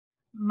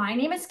My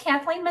name is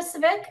Kathleen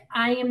Misovic.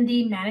 I am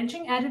the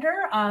managing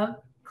editor of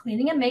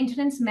Cleaning and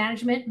Maintenance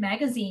Management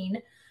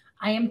magazine.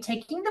 I am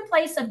taking the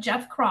place of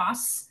Jeff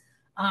Cross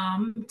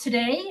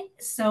today,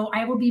 so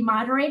I will be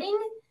moderating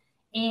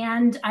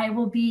and I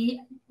will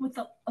be with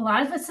a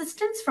lot of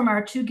assistance from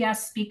our two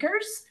guest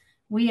speakers.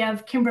 We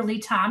have Kimberly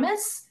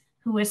Thomas,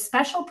 who is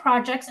Special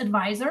Projects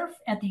Advisor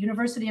at the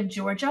University of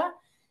Georgia,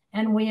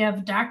 and we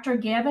have Dr.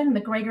 Gavin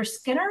McGregor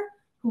Skinner,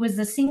 who is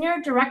the Senior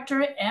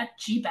Director at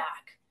GBAC.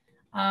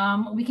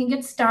 We can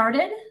get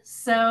started.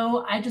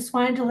 So I just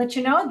wanted to let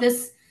you know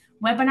this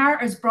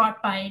webinar is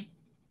brought by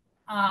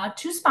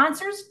two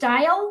sponsors,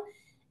 Dial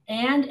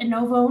and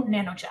Innovo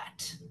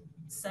NanoJet.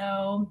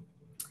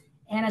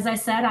 And as I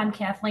said, I'm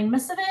Kathleen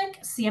Misovic,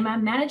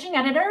 CMM Managing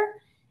Editor,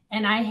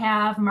 and I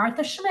have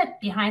Martha Schmidt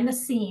behind the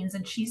scenes,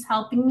 and she's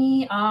helping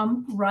me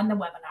run the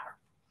webinar.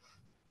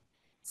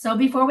 So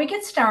before we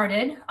get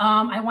started,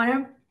 I want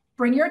to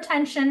bring your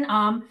attention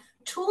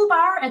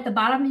toolbar at the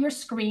bottom of your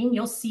screen,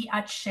 you'll see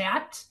a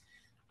chat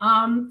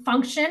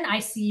function. I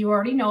see you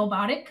already know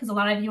about it because a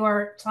lot of you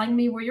are telling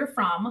me where you're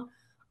from.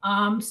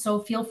 So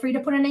feel free to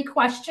put any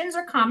questions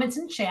or comments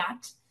in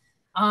chat.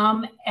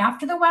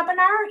 After the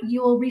webinar,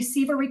 you will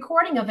receive a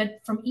recording of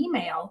it from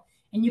email,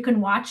 and you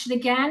can watch it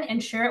again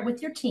and share it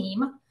with your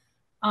team.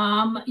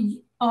 All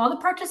the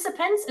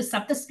participants,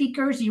 except the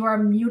speakers, you are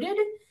muted,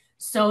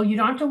 so you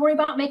don't have to worry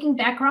about making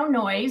background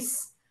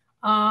noise.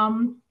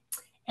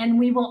 And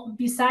we will,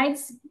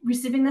 besides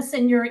receiving this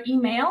in your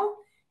email,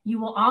 you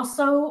will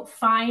also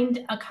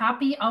find a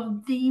copy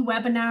of the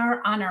webinar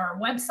on our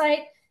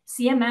website,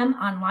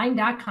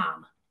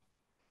 cmmonline.com.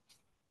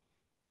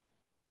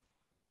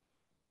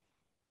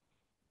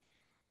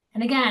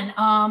 And again,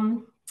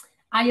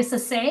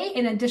 ISSA,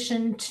 in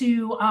addition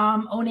to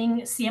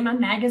owning CMM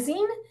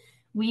Magazine,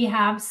 we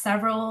have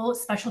several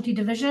specialty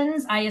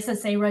divisions: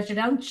 ISSA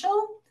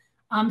Residential,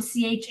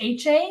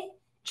 CHHA,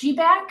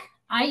 GBAC,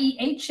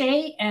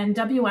 IEHA, and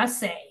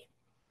WSA.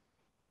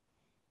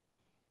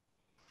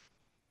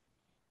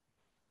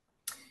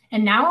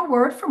 And now a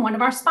word from one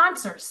of our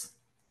sponsors.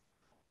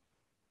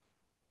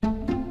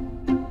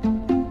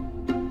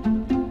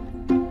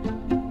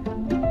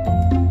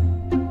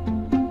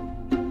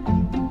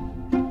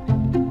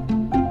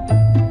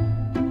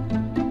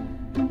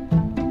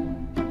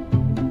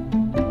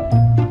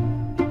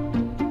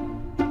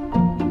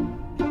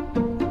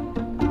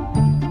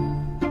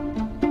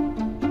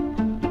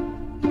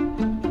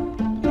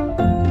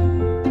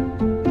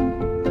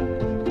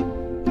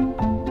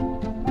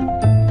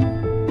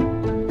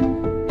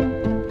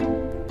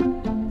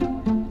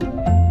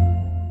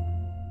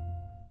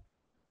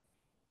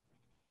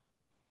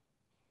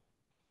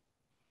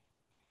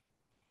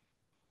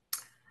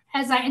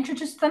 As I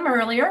introduced them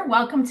earlier,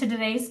 welcome to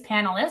today's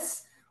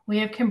panelists. We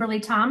have Kimberly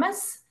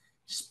Thomas,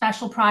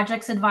 Special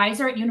Projects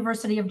Advisor at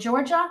University of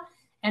Georgia,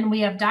 and we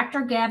have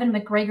Dr. Gavin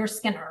McGregor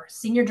Skinner,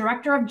 Senior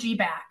Director of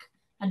GBAC,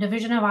 a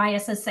division of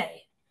ISSA.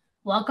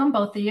 Welcome,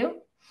 both of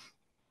you.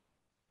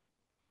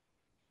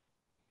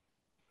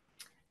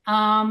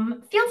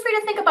 Feel free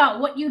to think about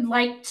what you'd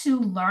like to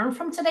learn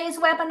from today's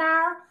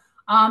webinar.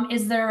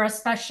 Is there a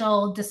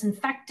special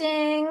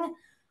disinfecting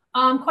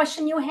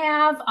question you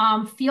have?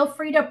 Feel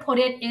free to put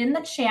it in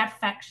the chat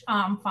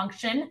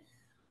function.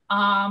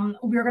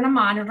 We're going to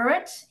monitor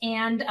it,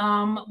 and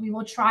we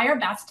will try our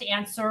best to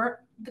answer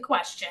the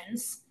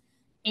questions.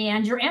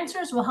 And your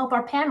answers will help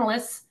our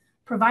panelists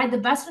provide the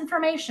best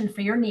information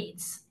for your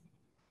needs.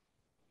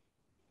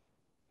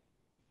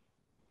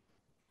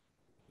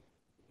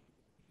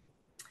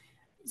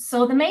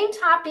 So the main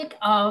topic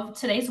of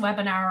today's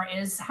webinar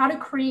is how to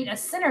create a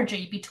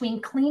synergy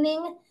between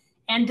cleaning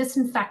and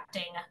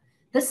disinfecting.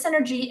 This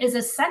synergy is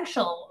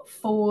essential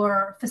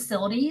for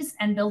facilities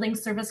and building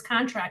service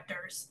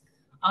contractors.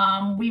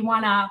 We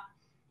want to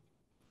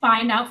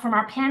find out from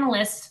our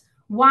panelists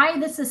why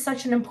this is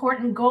such an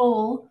important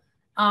goal,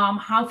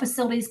 how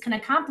facilities can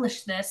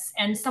accomplish this,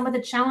 and some of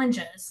the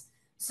challenges.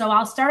 So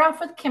I'll start off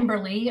with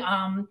Kimberly.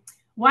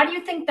 Why do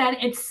you think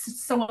that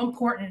it's so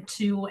important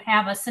to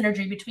have a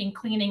synergy between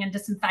cleaning and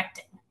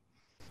disinfecting?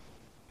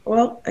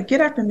 Well,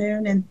 good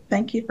afternoon, and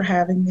thank you for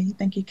having me.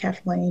 Thank you,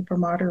 Kathleen, for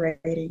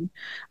moderating.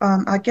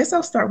 I guess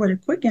I'll start with a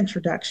quick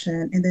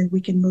introduction, and then we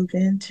can move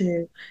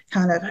into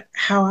kind of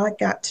how I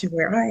got to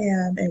where I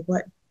am and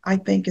what I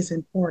think is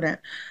important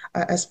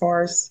as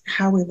far as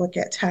how we look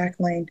at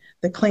tackling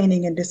the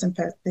cleaning and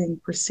disinfecting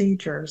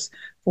procedures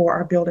for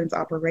our buildings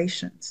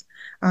operations.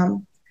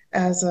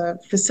 As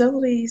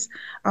facilities,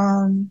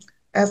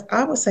 as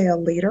I would say, a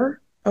leader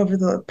over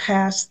the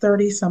past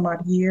 30 some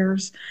odd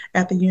years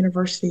at the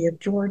University of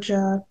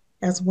Georgia,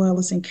 as well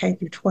as in K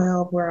through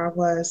 12, where I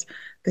was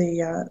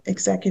the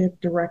executive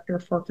director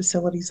for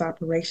facilities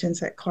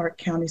operations at Clark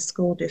County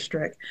School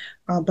District,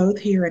 both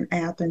here in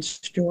Athens,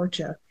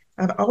 Georgia.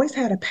 I've always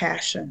had a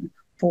passion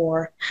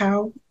for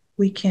how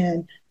we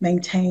can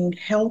maintain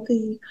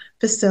healthy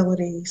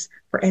facilities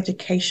for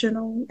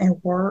educational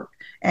and work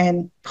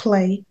and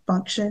play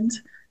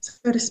functions,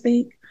 so to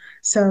speak.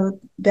 So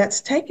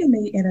that's taken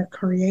me in a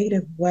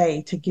creative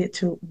way to get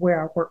to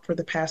where I worked for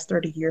the past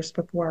 30 years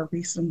before I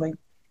recently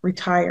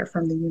retired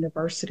from the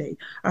university.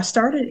 I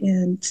started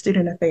in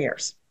student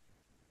affairs.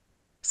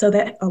 So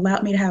that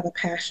allowed me to have a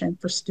passion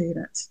for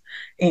students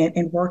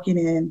and working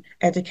in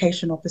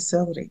educational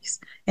facilities.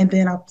 And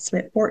then I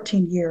spent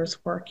 14 years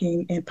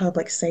working in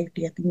public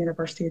safety at the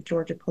University of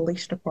Georgia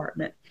Police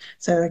Department.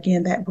 So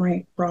again, that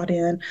brought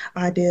in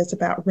ideas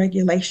about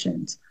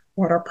regulations,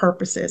 what are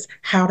purposes,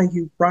 how do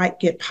you write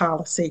good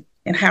policy,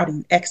 and how do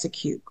you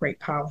execute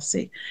great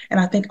policy. And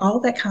I think all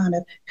that kind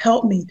of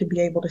helped me to be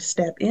able to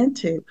step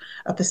into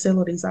a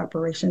facilities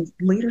operations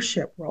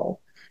leadership role.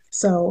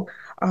 So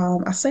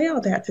I say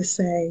all that to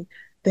say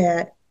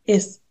that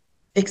it's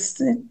ex-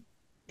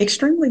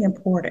 extremely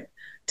important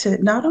to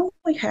not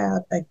only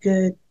have a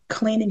good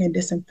cleaning and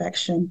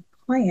disinfection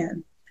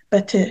plan,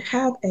 but to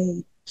have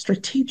a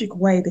strategic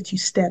way that you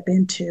step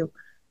into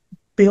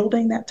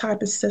building that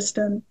type of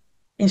system,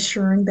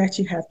 ensuring that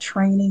you have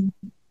training,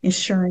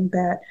 ensuring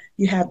that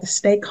you have the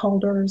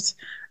stakeholders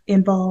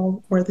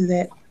involved, whether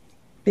that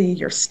be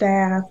your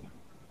staff,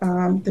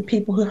 the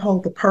people who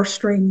hold the purse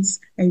strings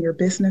in your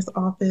business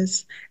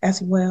office, as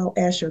well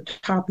as your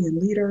top end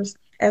leaders,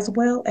 as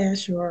well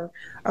as your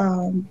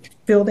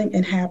building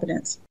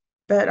inhabitants.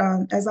 But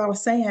as I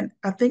was saying,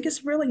 I think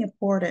it's really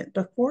important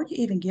before you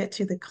even get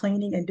to the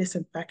cleaning and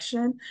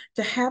disinfection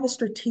to have a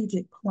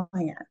strategic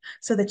plan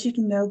so that you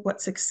can know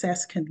what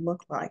success can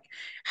look like.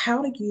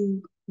 How do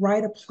you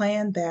write a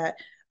plan that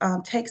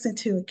takes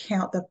into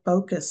account the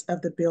focus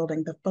of the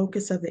building, the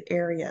focus of the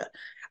area,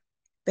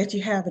 that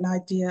you have an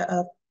idea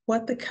of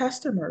what the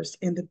customers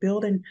and the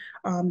building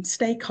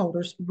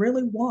stakeholders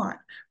really want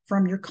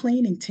from your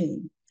cleaning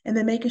team. And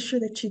then making sure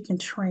that you can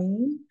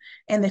train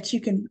and that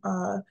you can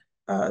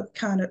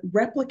kind of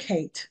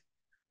replicate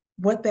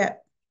what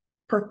that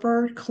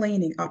preferred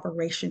cleaning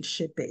operation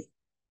should be.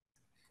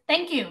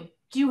 Thank you.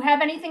 Do you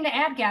have anything to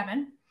add,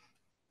 Gavin?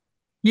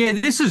 Yeah,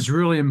 this is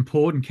really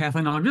important,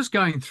 Kathleen. I'm just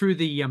going through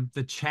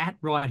the chat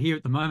right here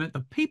at the moment.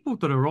 The people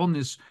that are on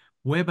this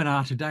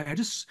webinar today are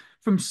just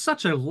from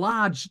such a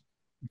large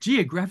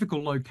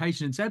geographical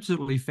location. It's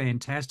absolutely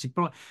fantastic.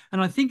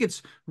 And I think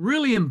it's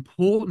really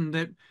important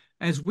that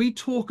as we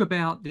talk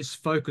about this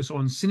focus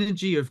on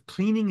synergy of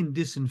cleaning and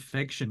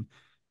disinfection,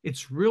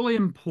 it's really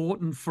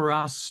important for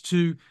us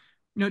to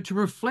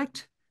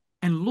reflect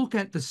and look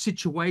at the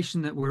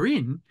situation that we're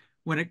in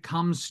when it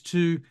comes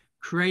to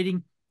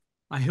creating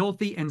a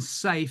healthy and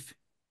safe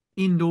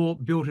indoor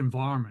built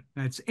environment.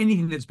 That's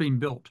anything that's been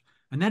built.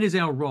 And that is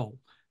our role.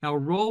 Our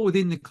role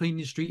within the clean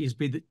industry is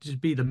to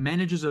be the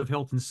managers of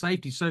health and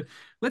safety. So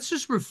let's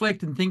just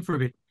reflect and think for a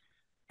bit.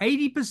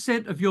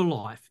 80% of your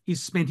life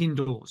is spent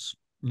indoors.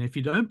 And if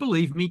you don't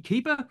believe me,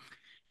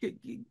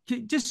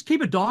 just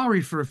keep a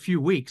diary for a few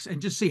weeks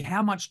and just see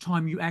how much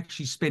time you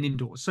actually spend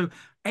indoors. So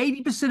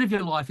 80% of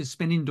your life is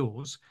spent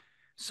indoors.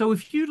 So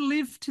if you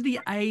live to the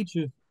age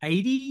of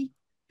 80,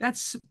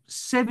 that's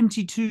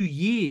 72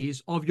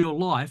 years of your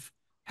life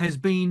has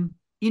been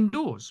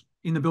indoors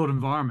in the built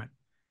environment.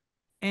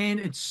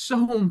 And it's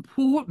so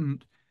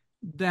important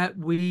that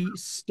we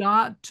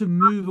start to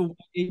move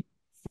away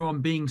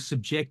from being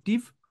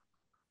subjective.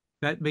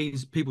 That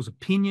means people's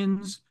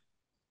opinions.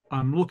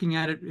 I'm looking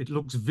at it, it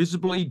looks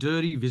visibly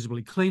dirty,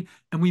 visibly clean,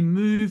 and we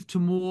move to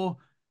more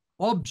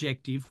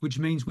objective, which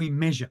means we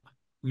measure.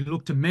 We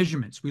look to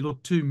measurements, we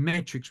look to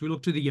metrics, we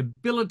look to the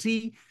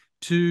ability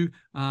to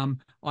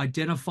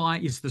identify,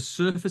 is the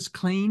surface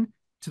clean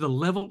to the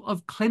level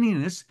of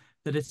cleanliness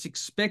that it's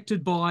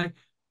expected by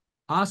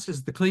us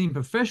as the cleaning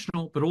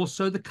professional, but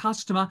also the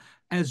customer,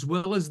 as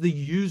well as the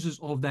users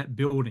of that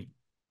building.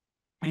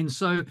 And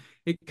so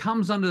it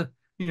comes under,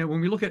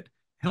 when we look at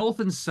health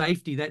and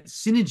safety, that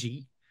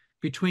synergy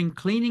between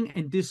cleaning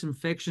and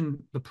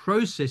disinfection, the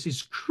process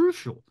is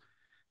crucial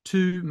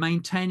to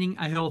maintaining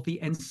a healthy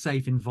and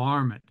safe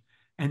environment.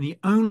 And the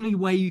only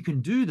way you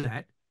can do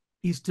that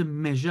is to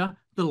measure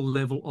the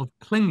level of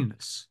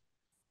cleanliness.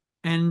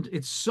 And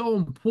it's so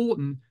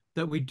important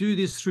that we do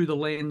this through the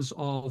lens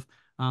of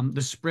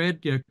the spread,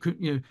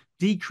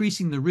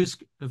 decreasing the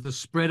risk of the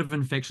spread of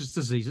infectious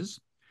diseases,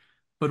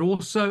 but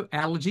also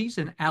allergies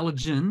and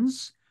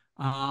allergens.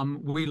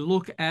 We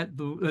look at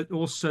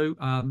also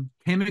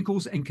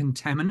chemicals and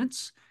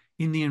contaminants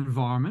in the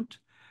environment,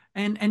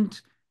 and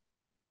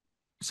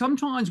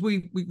sometimes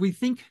we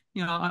think,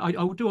 I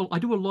do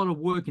a lot of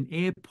work in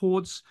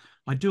airports,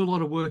 I do a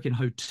lot of work in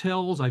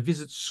hotels, I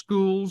visit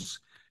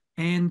schools,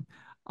 and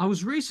I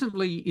was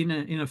recently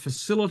in a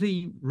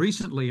facility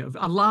recently,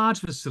 a large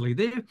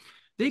facility.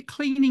 Their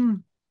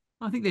cleaning,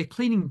 I think their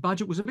cleaning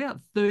budget was about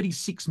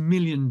 $36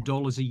 million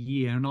a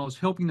year. And I was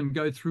helping them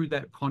go through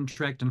that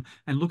contract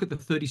and look at the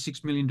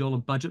 $36 million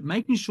budget,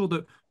 making sure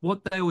that what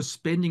they were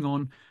spending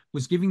on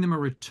was giving them a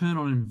return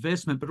on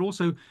investment, but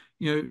also,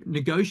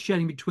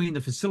 negotiating between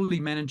the facility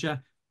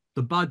manager,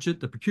 the budget,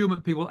 the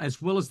procurement people,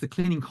 as well as the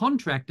cleaning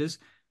contractors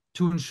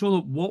to ensure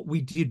that what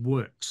we did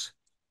works.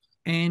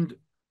 And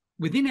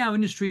within our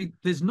industry,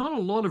 there's not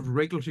a lot of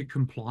regulatory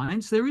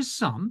compliance. There is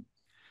some,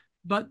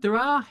 But there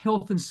are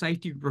health and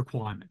safety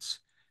requirements.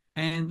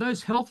 And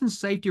those health and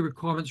safety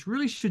requirements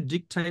really should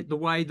dictate the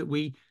way that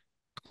we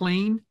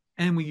clean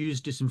and we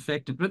use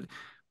disinfectant. But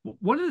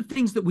one of the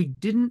things that we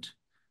didn't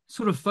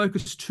sort of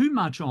focus too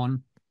much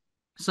on,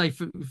 say,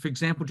 for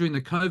example, during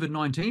the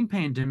COVID-19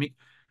 pandemic,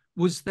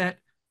 was that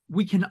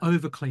we can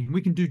overclean,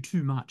 we can do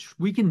too much,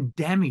 we can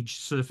damage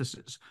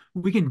surfaces,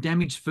 we can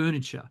damage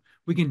furniture,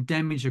 we can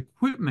damage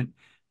equipment.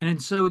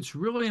 And so it's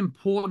really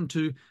important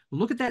to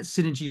look at that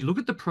synergy, look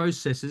at the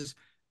processes,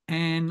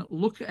 and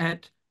look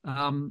at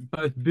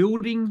both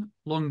building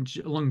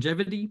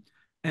longevity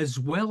as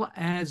well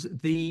as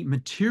the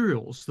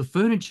materials, the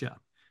furniture,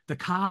 the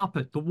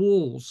carpet, the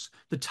walls,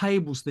 the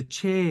tables, the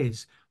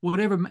chairs,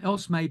 whatever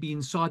else may be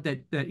inside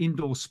that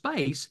indoor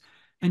space,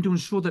 and to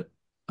ensure that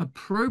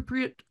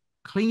appropriate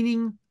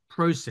cleaning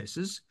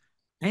processes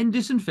and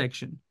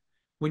disinfection,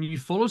 when you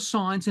follow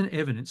science and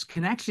evidence,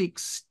 can actually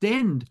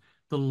extend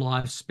the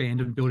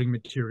lifespan of building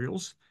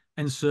materials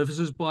and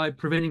surfaces by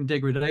preventing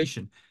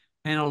degradation.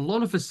 And a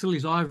lot of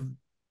facilities I've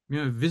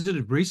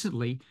visited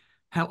recently,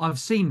 how I've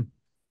seen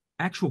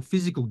actual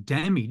physical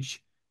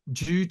damage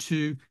due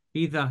to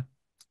either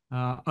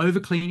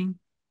overcleaning,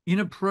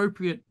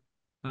 inappropriate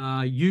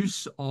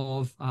use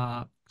of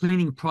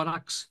cleaning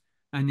products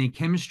and their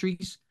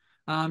chemistries,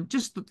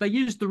 just that they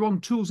used the wrong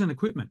tools and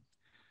equipment.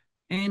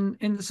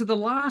 And so the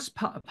last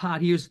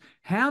part here is,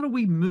 how do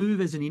we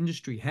move as an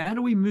industry? How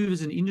do we move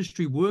as an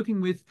industry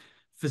working with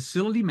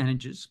facility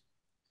managers?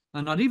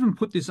 And I'd even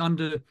put this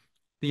under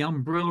the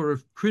umbrella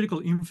of critical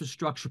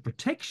infrastructure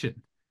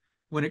protection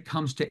when it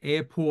comes to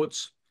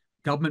airports,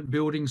 government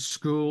buildings,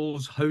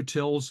 schools,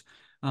 hotels,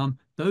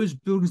 those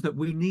buildings that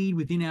we need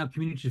within our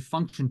community to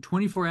function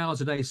 24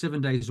 hours a day,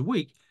 7 days a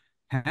week.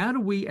 How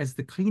do we, as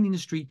the clean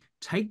industry,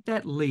 take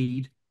that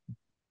lead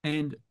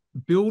and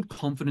build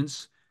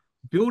confidence,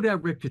 build our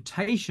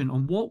reputation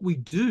on what we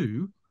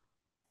do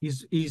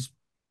is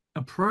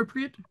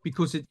appropriate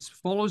because it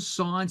follows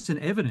science and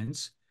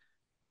evidence,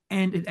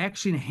 and it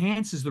actually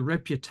enhances the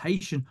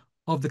reputation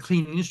of the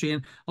cleaning industry.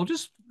 And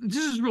this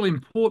is really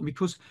important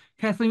because,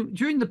 Kathleen,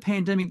 during the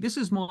pandemic, this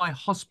is my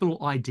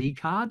hospital ID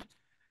card.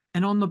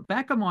 And on the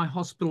back of my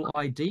hospital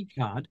ID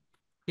card,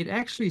 it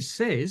actually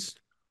says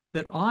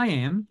that I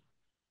am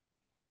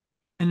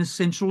an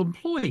essential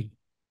employee.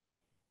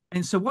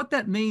 And so what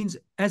that means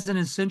as an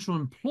essential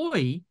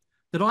employee,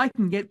 that I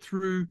can get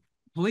through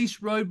police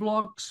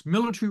roadblocks,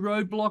 military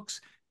roadblocks,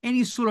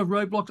 any sort of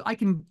roadblocks. I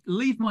can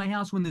leave my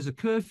house when there's a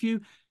curfew.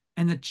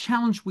 And the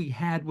challenge we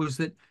had was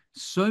that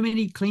so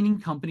many cleaning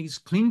companies,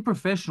 cleaning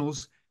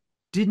professionals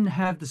didn't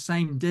have the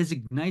same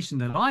designation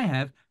that I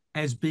have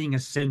as being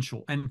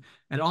essential. And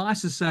I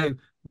used to say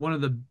one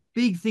of the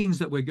big things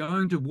that we're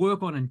going to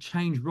work on and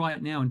change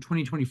right now in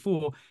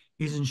 2024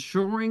 is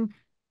ensuring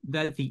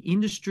that the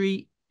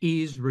industry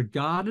is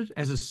regarded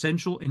as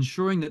essential,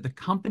 ensuring that the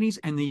companies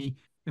and the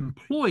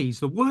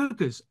employees, the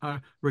workers,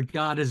 are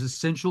regarded as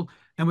essential.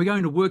 And we're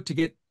going to work to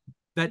get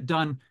that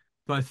done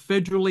both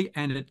federally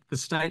and at the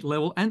state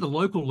level and the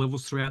local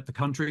levels throughout the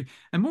country.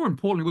 And more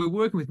importantly, we're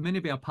working with many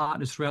of our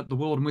partners throughout the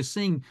world, and we're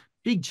seeing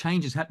big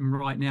changes happen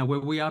right now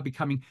where we are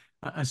becoming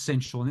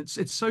essential. And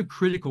it's so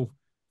critical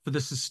for the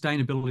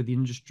sustainability of the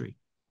industry.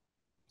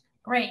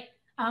 Great.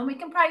 We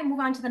can probably move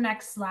on to the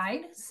next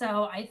slide.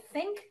 So I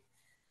think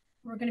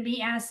we're going to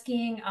be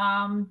asking,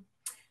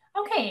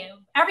 okay,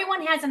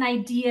 everyone has an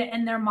idea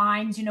in their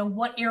minds,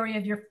 what area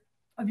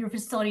of your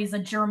facility is the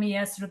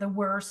germiest or the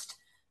worst.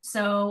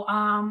 So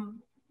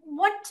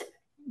what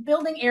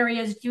building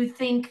areas do you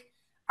think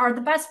are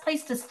the best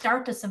place to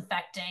start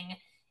disinfecting,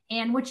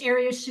 and which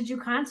areas should you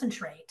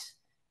concentrate,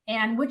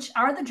 and which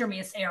are the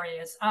germiest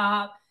areas?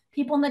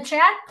 People in the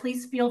chat,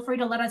 please feel free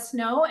to let us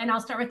know. And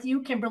I'll start with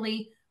you,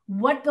 Kimberly.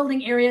 What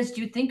building areas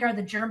do you think are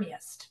the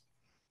germiest?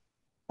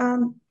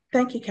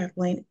 Thank you,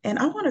 Kathleen. And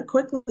I want to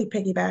quickly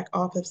piggyback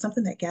off of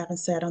something that Gavin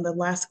said on the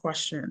last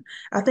question.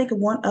 I think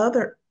one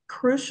other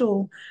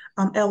crucial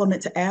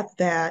element to add to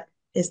that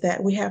is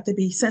that we have to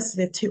be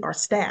sensitive to our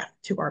staff,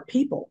 to our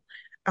people,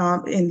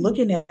 in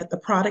looking at the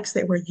products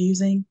that we're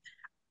using,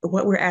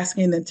 what we're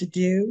asking them to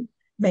do,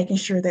 making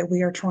sure that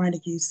we are trying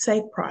to use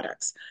safe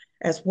products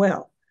as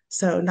well.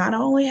 So not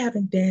only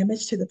having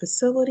damage to the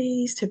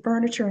facilities, to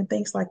furniture and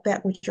things like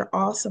that, which are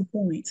awesome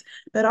points,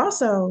 but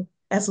also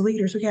as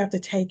leaders, we have to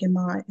keep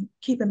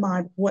in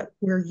mind what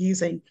we're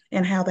using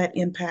and how that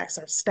impacts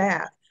our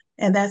staff.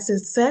 And that's a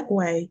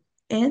segue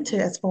into,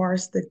 as far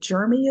as the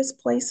germiest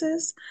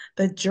places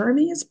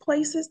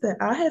that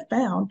I have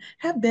found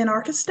have been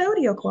our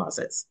custodial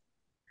closets.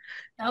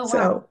 Oh, wow.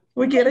 So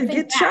we get a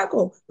good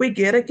chuckle.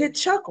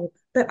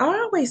 But I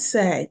always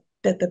say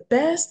that the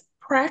best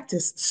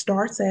practice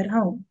starts at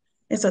home.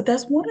 And so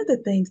that's one of the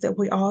things that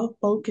we all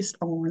focused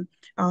on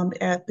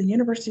at the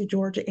University of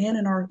Georgia and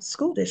in our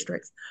school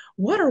districts.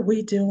 What are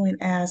we doing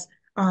as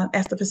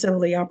the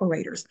facility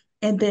operators?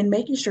 And then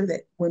making sure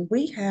that when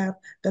we have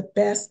the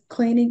best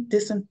cleaning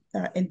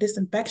and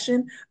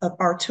disinfection of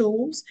our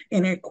tools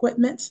and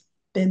equipment,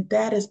 then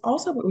that is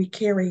also what we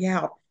carry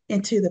out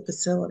into the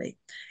facility.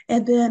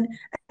 And then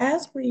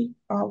as we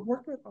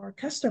work with our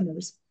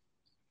customers,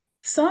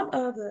 some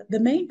of the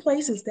main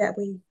places that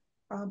we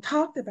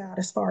talked about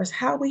as far as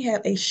how we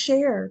have a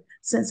shared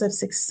sense of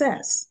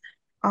success.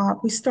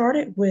 We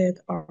started with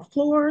our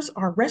floors,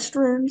 our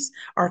restrooms,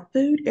 our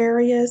food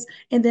areas,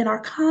 and then our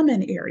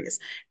common areas.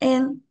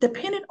 And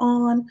depending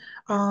on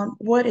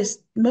what is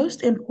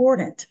most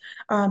important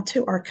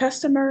to our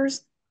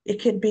customers, it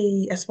could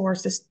be as far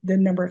as the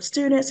number of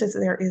students, as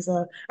there is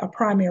a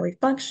primary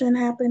function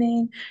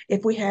happening.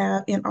 If we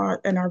have in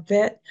our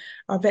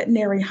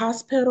veterinary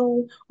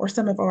hospital or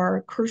some of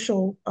our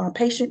crucial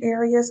patient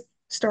areas,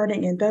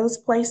 starting in those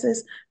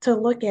places to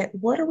look at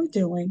what are we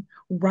doing,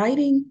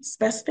 writing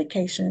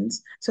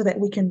specifications so that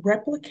we can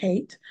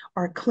replicate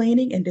our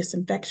cleaning and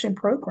disinfection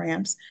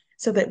programs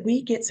so that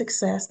we get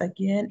success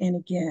again and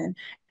again,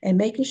 and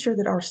making sure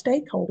that our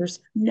stakeholders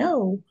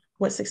know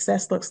what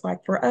success looks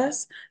like for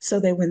us so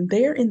that when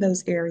they're in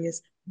those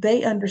areas,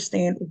 they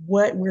understand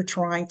what we're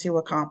trying to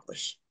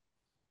accomplish.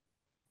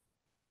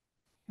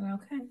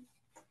 Okay.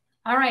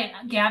 All right,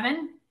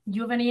 Gavin, do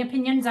you have any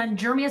opinions on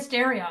germiest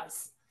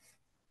areas?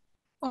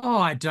 Oh,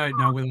 I don't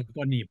know whether I've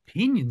got any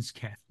opinions,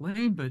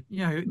 Kathleen, but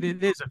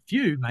there's a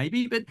few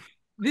maybe. But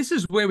this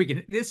is where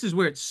this is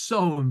where it's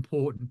so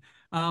important.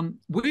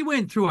 We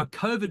went through a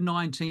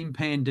COVID-19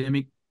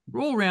 pandemic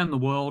all around the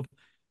world,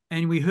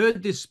 and we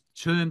heard this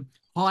term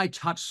high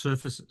touch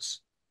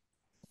surfaces.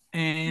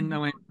 And I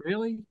went,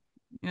 really?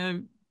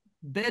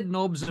 Bed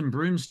knobs and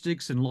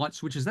broomsticks and light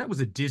switches, that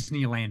was a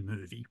Disneyland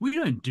movie. We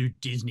don't do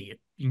Disney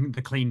in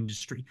the clean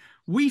industry.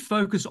 We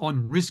focus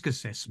on risk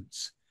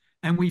assessments,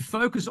 and we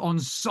focus on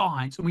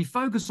science, and we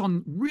focus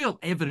on real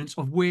evidence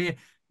of where,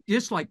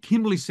 just like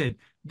Kimberly said,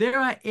 there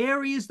are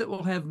areas that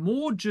will have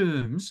more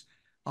germs,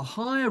 a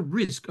higher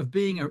risk of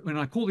being, and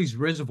I call these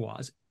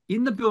reservoirs,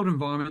 in the built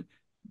environment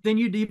than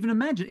you'd even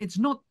imagine. It's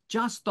not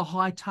just the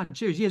high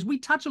touch areas. Yes, we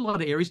touch a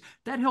lot of areas.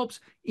 That helps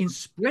in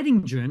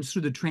spreading germs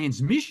through the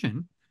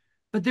transmission,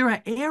 but there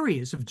are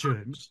areas of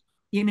germs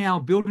in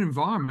our built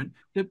environment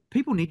that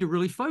people need to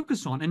really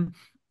focus on. And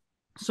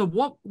so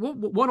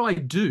what I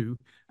do,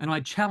 and I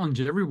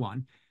challenge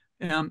everyone,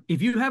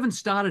 if you haven't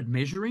started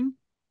measuring,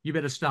 you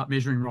better start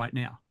measuring right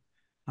now.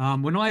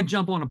 When I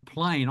jump on a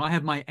plane, I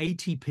have my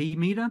ATP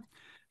meter,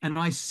 and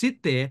I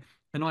sit there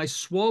and I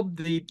swab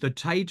the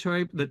tray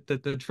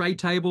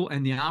table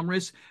and the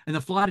armrest, and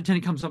the flight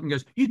attendant comes up and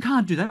goes, "You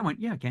can't do that." I went,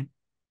 "Yeah, I can."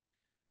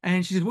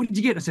 And she said, "What did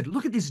you get?" I said,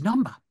 "Look at this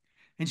number."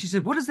 And she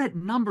said, "What does that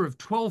number of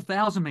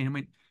 12,000 mean?" I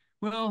went,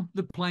 "Well,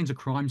 the plane's a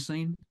crime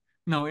scene."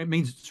 No, it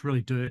means it's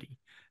really dirty.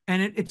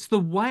 And it's the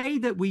way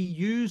that we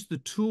use the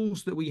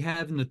tools that we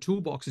have in the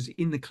toolboxes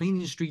in the clean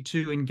industry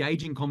to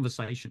engage in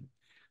conversation.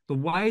 The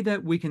way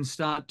that we can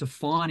start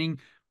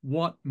defining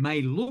what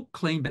may look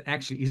clean but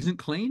actually isn't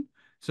clean.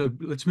 So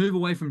let's move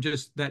away from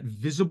just that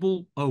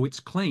visible, oh, it's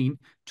clean,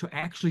 to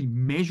actually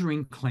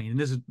measuring clean.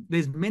 And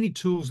there's many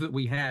tools that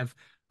we have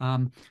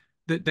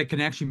that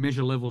can actually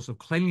measure levels of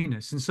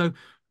cleanliness. And so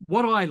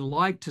what I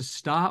like to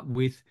start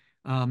with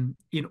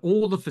in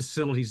all the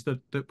facilities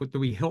that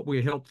we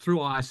help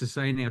through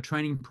ISSA in our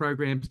training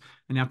programs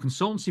and our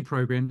consultancy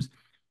programs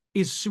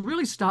is to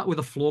really start with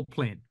a floor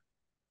plan.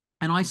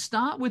 And I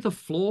start with a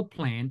floor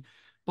plan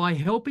by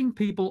helping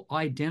people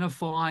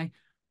identify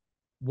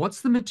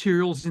what's the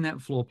materials in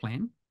that floor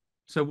plan.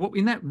 So what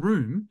in that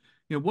room,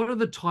 what are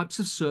the types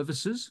of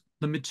services,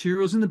 the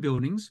materials in the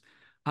buildings,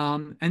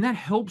 and that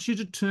helps you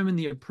determine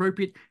the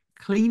appropriate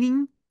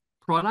cleaning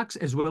products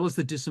as well as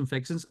the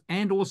disinfectants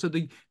and also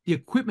the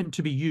equipment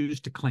to be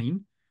used to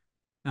clean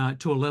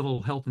to a level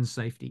of health and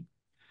safety.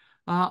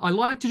 I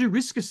like to do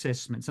risk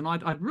assessments, and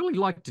I'd really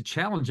like to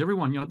challenge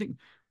everyone. I think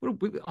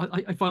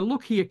if I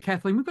look here,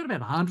 Kathleen, we've got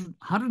about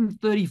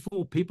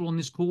 134 people on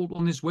this call,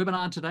 on this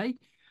webinar today.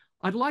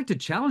 I'd like to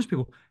challenge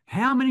people.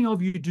 How many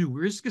of you do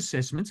risk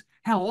assessments?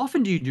 How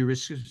often do you do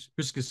risk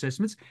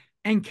assessments?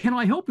 And can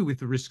I help you with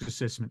the risk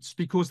assessments?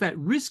 Because that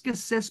risk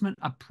assessment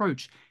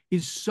approach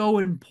is so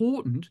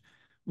important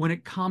when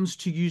it comes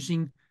to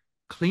using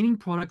cleaning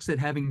products that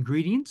have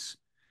ingredients,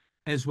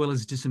 as well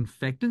as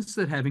disinfectants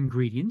that have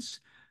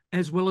ingredients,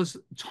 as well as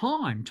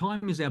time.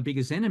 Time is our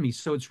biggest enemy.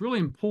 So it's really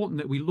important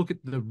that we look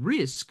at the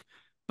risk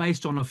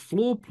based on a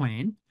floor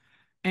plan,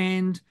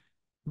 and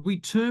we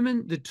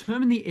determine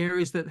the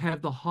areas that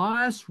have the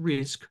highest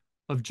risk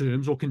of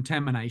germs or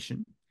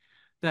contamination,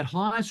 that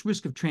highest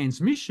risk of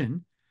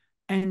transmission,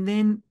 and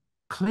then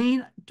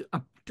clean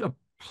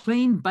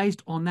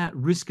based on that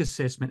risk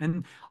assessment.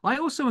 And I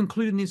also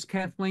include in this,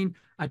 Kathleen,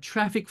 a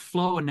traffic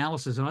flow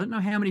analysis. And I don't know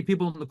how many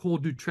people on the call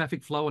do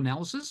traffic flow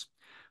analysis,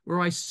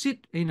 where I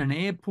sit in an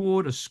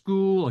airport, a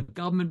school, a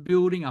government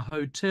building, a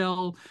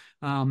hotel,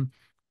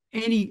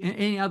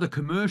 any other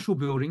commercial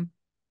building.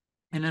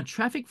 And a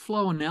traffic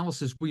flow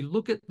analysis, we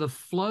look at the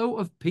flow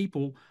of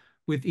people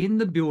within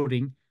the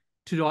building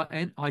to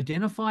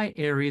identify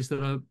areas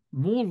that are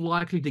more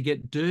likely to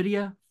get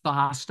dirtier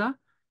faster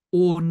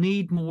or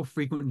need more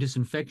frequent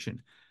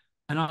disinfection.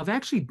 And I've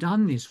actually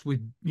done this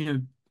with,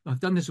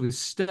 I've done this with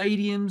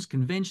stadiums,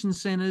 convention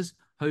centers,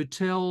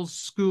 hotels,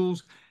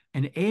 schools,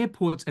 and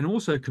airports and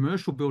also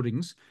commercial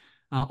buildings,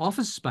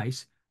 office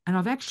space, and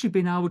I've actually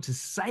been able to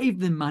save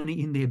them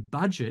money in their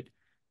budget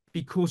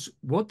because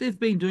what they've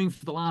been doing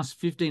for the last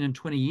 15 and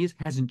 20 years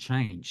hasn't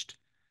changed.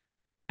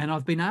 And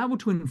I've been able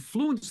to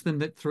influence them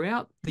that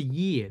throughout the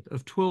year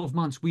of 12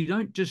 months, we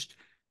don't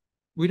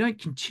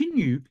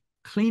continue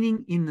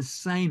cleaning in the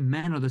same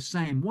manner, the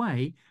same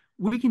way.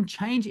 We can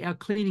change our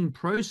cleaning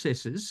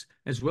processes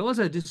as well as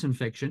our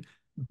disinfection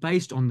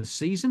based on the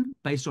season,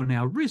 based on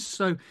our risks.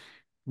 So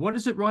what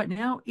is it right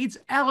now? It's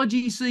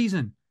allergy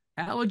season.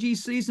 Allergy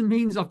season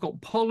means I've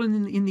got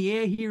pollen in the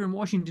air here in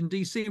Washington,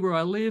 D.C., where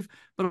I live,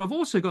 but I've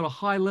also got a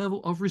high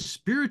level of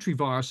respiratory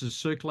viruses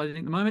circulating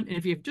at the moment. And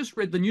if you've just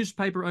read the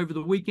newspaper over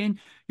the weekend,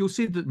 you'll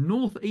see that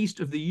northeast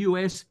of the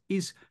US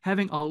is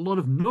having a lot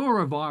of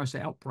norovirus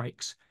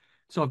outbreaks.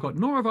 So I've got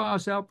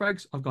norovirus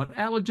outbreaks, I've got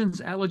allergens,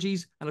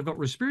 allergies, and I've got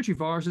respiratory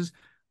viruses.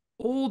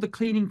 All the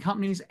cleaning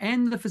companies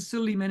and the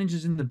facility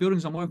managers in the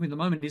buildings I'm working with at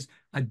the moment is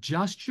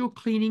adjust your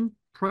cleaning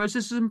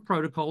processes and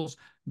protocols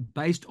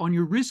based on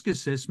your risk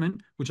assessment,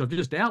 which I've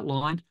just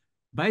outlined,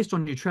 based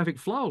on your traffic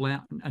flow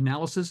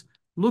analysis,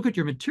 look at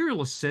your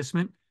material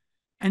assessment.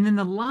 And then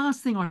the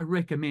last thing I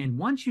recommend,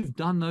 once you've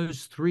done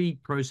those three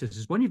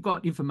processes, when you've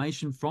got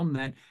information from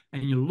that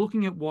and you're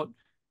looking at what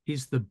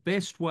is the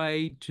best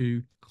way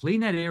to clean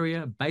that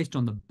area based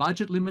on the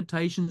budget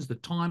limitations, the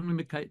time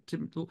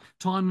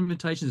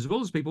limitations, as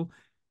well as people,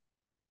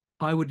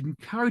 I would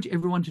encourage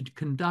everyone to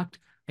conduct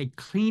a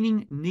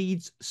cleaning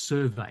needs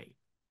survey.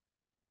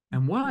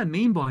 And what I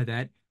mean by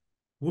that,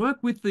 work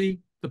with the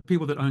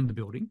people that own the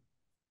building,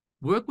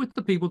 work with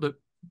the people that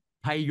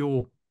pay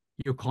your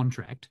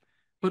contract,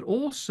 but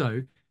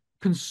also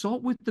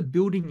consult with the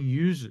building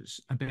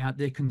users about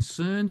their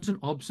concerns and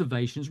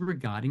observations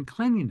regarding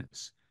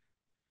cleanliness.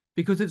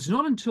 Because it's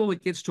not until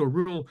it gets to a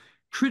real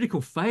critical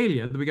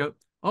failure that we go,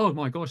 oh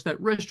my gosh, that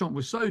restaurant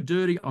was so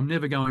dirty, I'm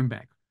never going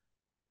back.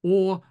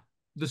 Or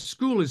the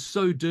school is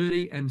so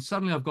dirty and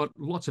suddenly I've got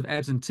lots of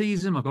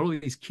absenteeism, I've got all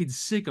these kids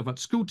sick, I've got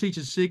school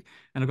teachers sick,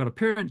 and I've got a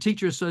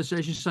parent-teacher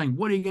association saying,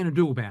 what are you going to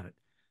do about it?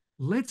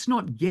 Let's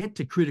not get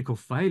to critical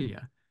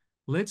failure.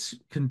 Let's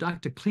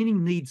conduct a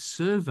cleaning needs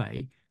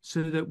survey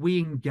so that we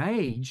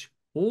engage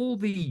all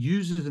the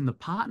users and the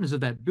partners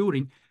of that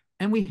building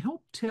and we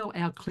help tell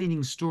our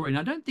cleaning story. And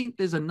I don't think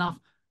there's enough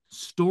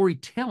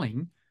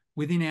storytelling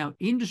within our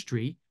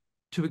industry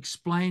to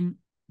explain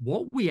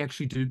what we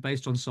actually do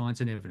based on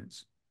science and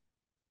evidence.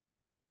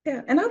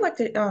 Yeah, and I'd like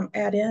to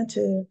add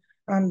into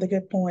the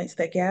good points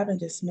that Gavin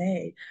just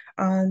made.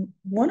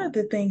 One of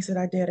the things that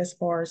I did as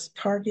far as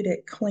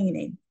targeted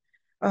cleaning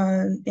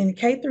in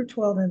K through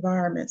 12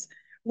 environments,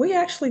 we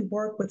actually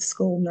work with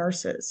school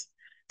nurses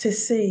to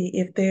see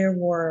if there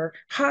were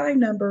high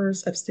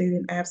numbers of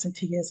student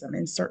absenteeism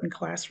in certain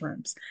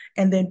classrooms.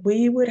 And then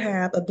we would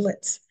have a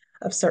blitz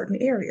of certain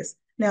areas.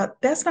 Now,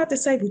 that's not to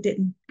say we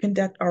didn't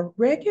conduct our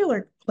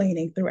regular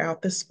cleaning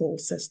throughout the school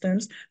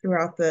systems,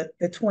 throughout the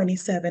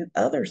 27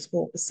 other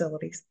school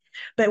facilities,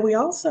 but we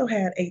also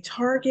had a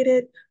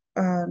targeted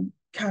kind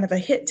of a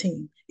hit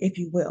team, if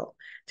you will,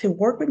 to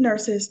work with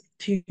nurses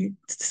to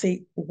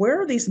see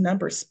where are these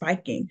numbers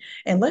spiking,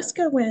 and let's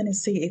go in and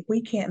see if we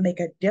can't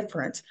make a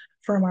difference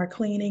from our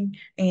cleaning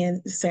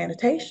and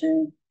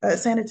sanitization,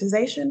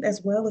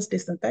 as well as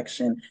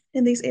disinfection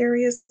in these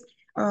areas.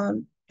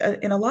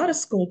 In a lot of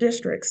school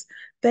districts,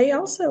 they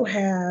also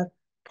have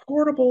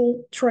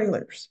portable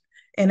trailers.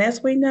 And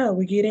as we know,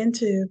 we get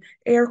into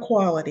air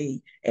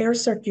quality, air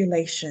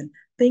circulation,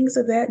 things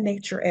of that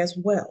nature as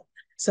well.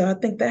 So I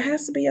think that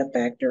has to be a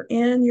factor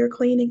in your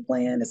cleaning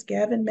plan, as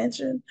Gavin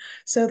mentioned,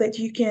 so that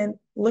you can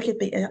look at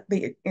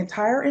the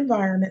entire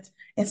environment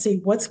and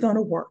see what's going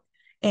to work.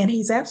 And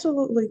he's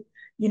absolutely,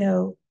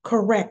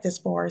 correct as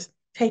far as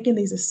taking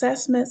these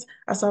assessments.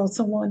 I saw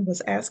someone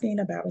was asking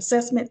about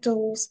assessment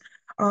tools.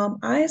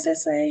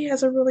 ISSA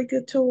has a really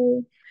good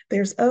tool.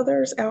 There's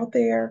others out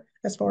there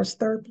as far as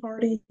third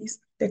parties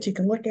that you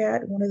can look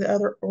at. One of the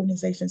other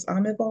organizations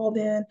I'm involved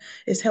in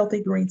is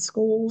Healthy Green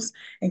Schools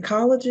and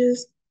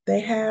Colleges. They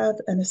have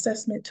an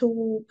assessment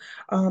tool,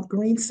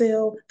 Green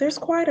Seal. There's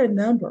quite a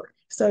number.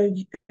 So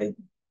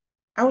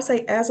I would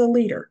say as a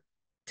leader,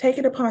 take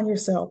it upon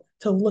yourself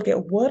to look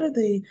at what are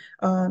the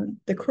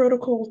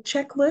critical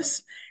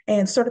checklists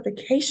and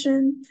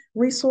certification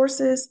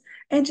resources,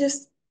 and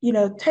just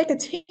take a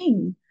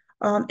team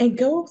and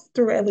go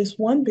through at least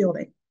one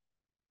building.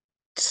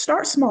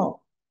 Start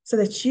small so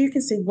that you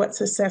can see what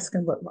success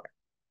can look like.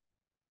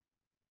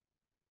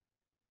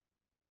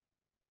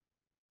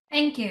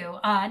 Thank you.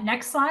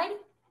 Next slide.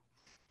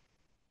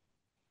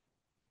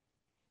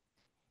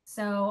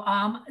 So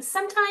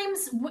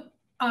sometimes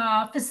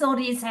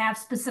facilities have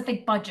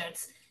specific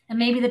budgets, and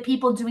maybe the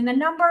people doing the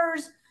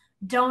numbers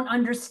don't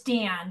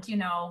understand,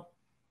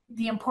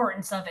 the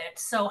importance of it.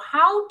 So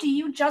how do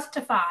you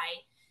justify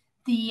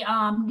the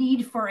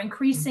need for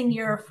increasing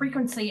your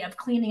frequency of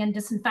cleaning and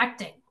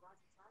disinfecting?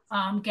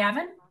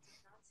 Gavin?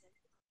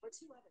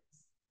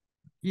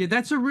 Yeah,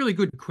 that's a really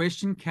good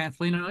question,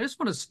 Kathleen. And I just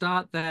want to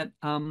start that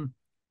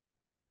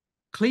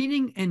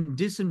cleaning and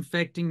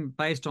disinfecting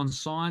based on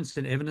science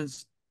and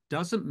evidence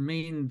doesn't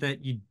mean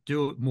that you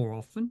do it more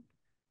often.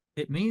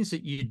 It means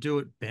that you do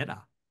it better.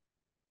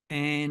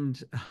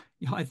 And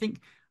I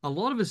think a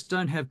lot of us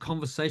don't have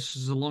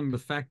conversations along the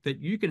fact that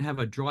you can have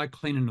a dry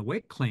clean and a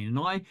wet clean.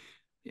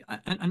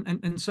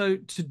 And so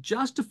to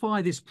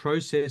justify this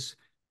process,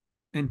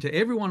 and to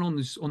everyone on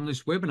this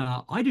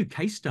webinar, I do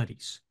case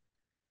studies.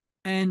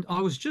 And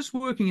I was just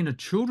working in a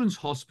children's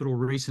hospital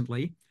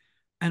recently,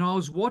 and I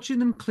was watching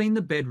them clean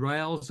the bed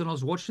rails, and I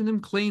was watching them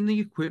clean the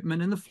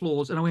equipment and the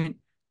floors. And I went,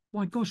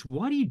 my gosh,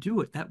 why do you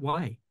do it that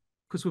way?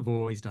 Because we've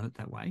always done it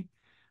that way.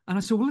 And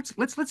I said, well,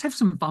 let's have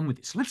some fun with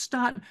this. Let's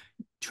start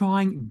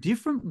trying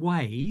different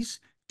ways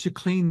to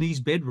clean these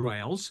bed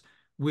rails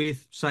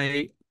with,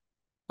 say,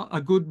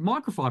 a good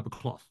microfiber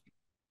cloth,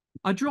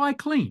 a dry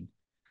clean.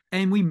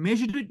 And we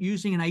measured it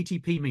using an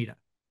ATP meter.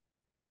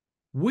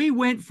 We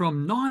went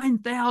from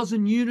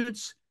 9,000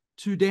 units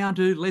to down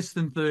to less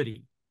than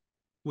 30.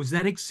 Was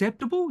that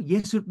acceptable?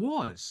 Yes, it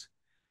was.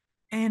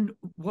 And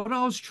what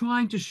I was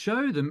trying to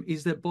show them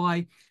is that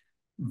by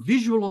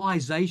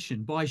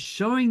visualization, by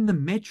showing the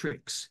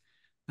metrics,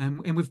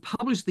 and we've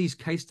published these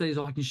case studies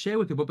I can share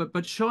with people, but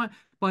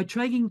by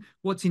taking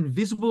what's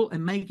invisible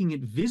and making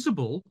it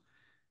visible,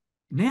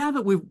 now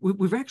that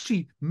we've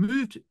actually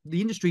moved the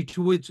industry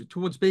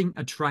towards being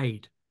a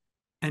trade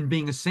and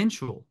being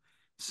essential.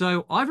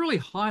 So I've really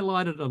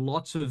highlighted a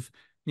lots of,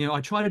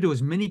 I try to do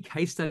as many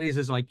case studies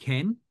as I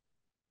can.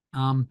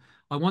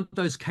 I want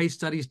those case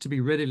studies to be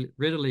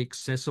readily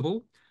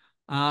accessible.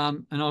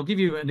 And I'll give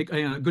you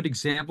a good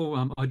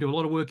example. I do a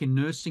lot of work in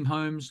nursing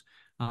homes,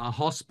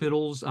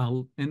 hospitals,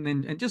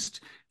 and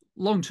just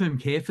long-term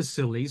care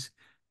facilities.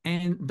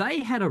 And they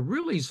had a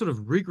really sort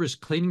of rigorous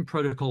cleaning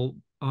protocol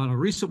on a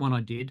recent one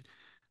I did.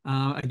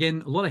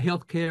 Again, a lot of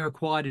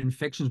healthcare-acquired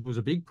infections was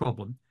a big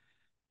problem.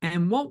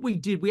 And what we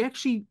did, we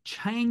actually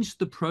changed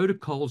the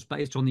protocols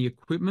based on the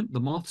equipment, the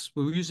moths.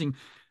 We were using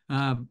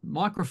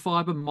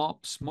microfiber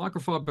mops,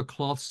 microfiber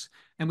cloths,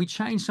 and we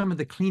changed some of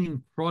the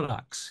cleaning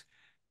products.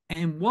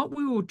 And what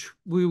we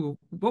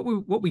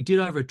did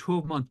over a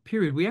 12-month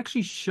period, we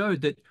actually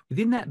showed that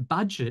within that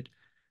budget,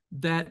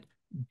 that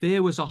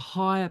there was a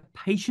higher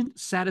patient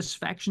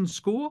satisfaction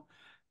score,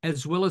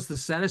 as well as the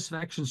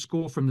satisfaction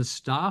score from the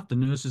staff, the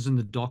nurses and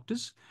the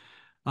doctors.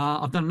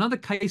 I've done another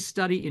case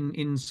study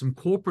in some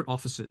corporate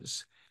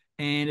offices.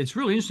 And it's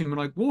really interesting when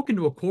I walk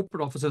into a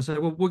corporate office, I say,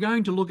 well, we're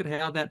going to look at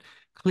how that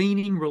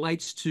cleaning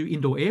relates to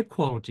indoor air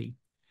quality.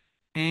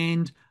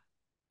 And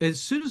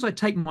as soon as I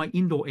take my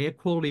indoor air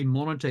quality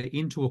monitor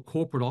into a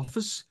corporate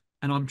office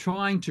and I'm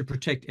trying to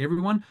protect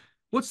everyone,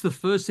 what's the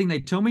first thing they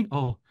tell me?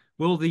 Oh,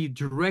 well, the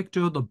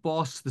director, the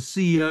boss, the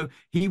CEO,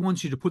 he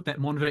wants you to put that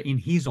monitor in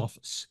his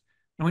office.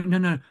 I went,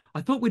 no,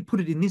 I thought we'd put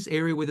it in this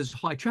area where there's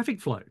high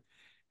traffic flow.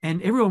 And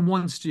everyone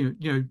wants to,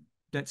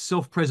 that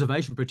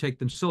self-preservation, protect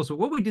themselves. So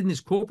what we did in this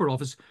corporate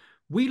office,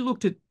 we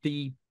looked at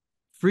the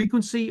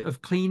frequency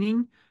of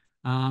cleaning,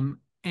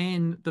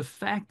 and the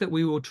fact that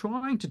we were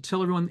trying to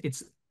tell everyone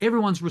it's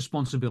everyone's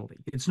responsibility.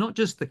 It's not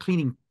just the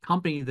cleaning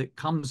company that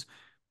comes,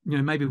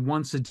 maybe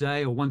once a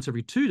day or once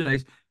every 2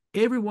 days.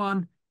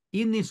 Everyone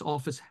in this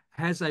office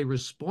has a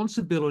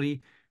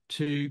responsibility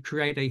to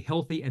create a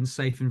healthy and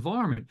safe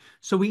environment.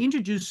 So we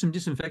introduced some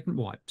disinfectant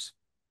wipes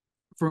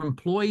for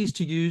employees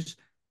to use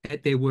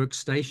at their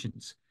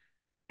workstations.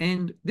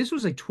 And this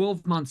was a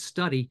 12-month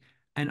study.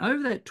 And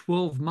over that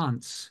 12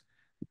 months,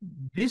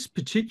 this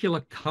particular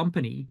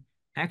company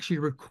actually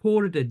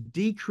recorded a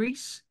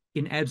decrease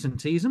in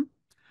absenteeism,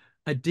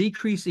 a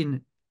decrease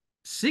in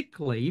sick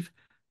leave,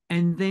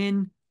 and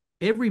then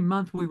every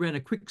month we ran a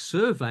quick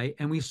survey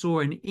and we saw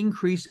an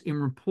increase in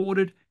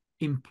reported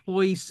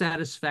employee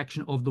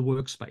satisfaction of the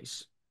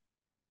workspace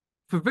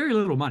for very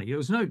little money. There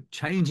was no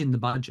change in the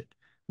budget.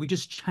 We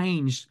just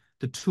changed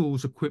the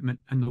tools, equipment,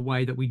 and the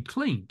way that we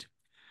cleaned.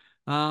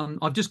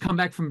 I've just come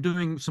back from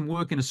doing some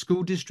work in a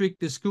school district.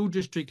 The school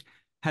district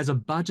has a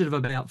budget of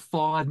about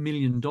 $5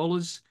 million.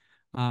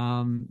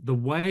 The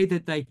way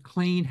that they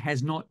clean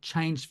has not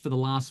changed for the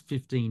last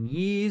 15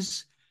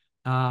 years.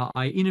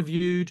 I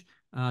interviewed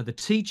the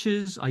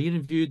teachers. I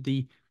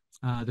interviewed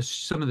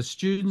some of the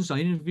students. I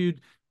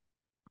interviewed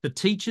the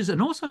teachers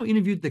and also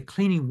interviewed the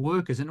cleaning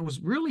workers. And it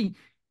was really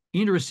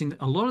interesting.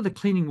 A lot of the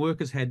cleaning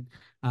workers had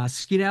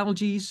skin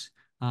allergies,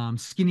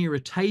 skin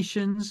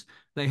irritations.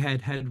 They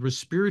had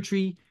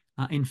respiratory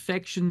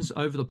infections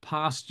over the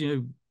past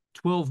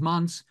 12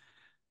 months.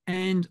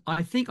 And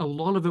I think a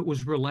lot of it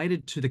was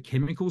related to the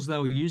chemicals they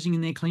were using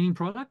in their cleaning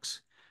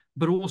products,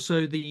 but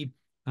also they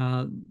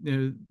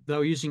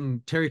were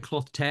using terry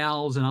cloth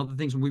towels and other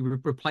things, and we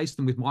replaced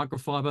them with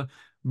microfiber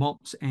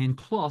mops and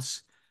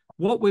cloths.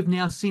 What we've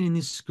now seen in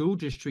this school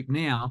district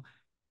now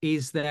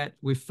is that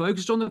we've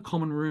focused on the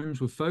common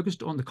rooms, we've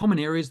focused on the common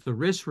areas, the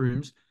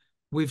restrooms.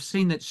 We've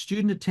seen that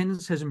student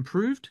attendance has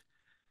improved,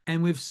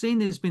 and we've seen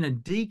there's been a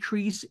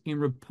decrease in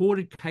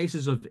reported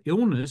cases of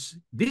illness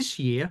this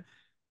year,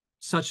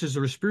 such as the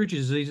respiratory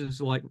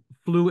diseases like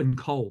flu and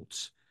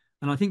colds.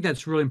 And I think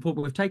that's really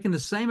important. We've taken the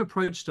same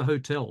approach to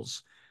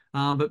hotels.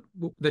 But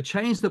the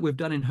change that we've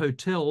done in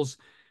hotels,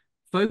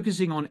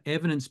 focusing on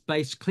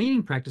evidence-based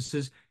cleaning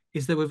practices,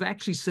 is that we've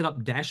actually set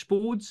up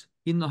dashboards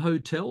in the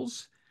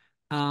hotels.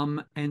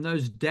 And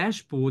those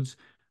dashboards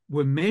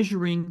were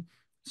measuring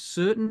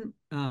certain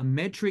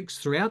metrics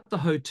throughout the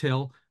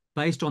hotel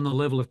based on the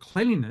level of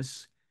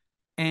cleanliness.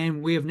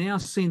 And we have now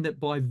seen that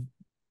by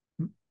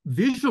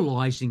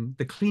visualizing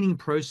the cleaning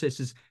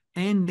processes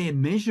and their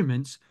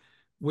measurements,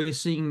 we're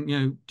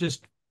seeing,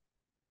 just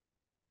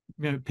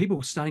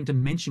people starting to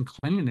mention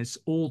cleanliness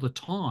all the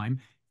time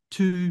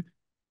in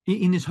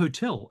this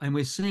hotel. And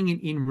we're seeing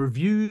it in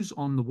reviews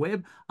on the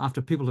web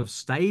after people have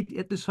stayed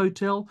at this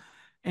hotel.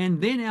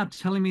 And they're now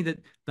telling me that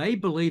they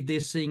believe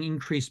they're seeing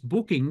increased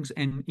bookings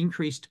and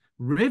increased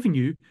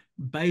revenue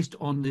based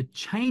on the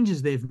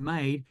changes they've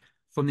made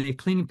from their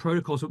cleaning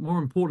protocols, but more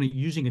importantly,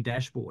 using a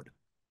dashboard.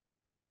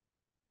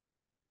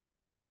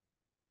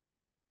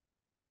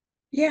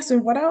 Yes,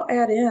 and what I'll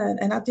add in,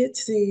 and I did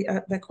see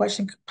the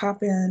question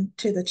pop in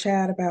to the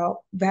chat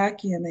about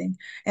vacuuming.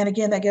 And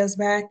again, that goes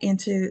back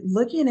into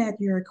looking at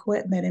your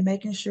equipment and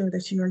making sure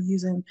that you are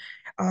using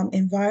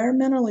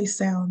environmentally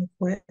sound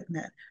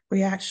equipment.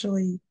 We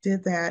actually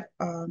did that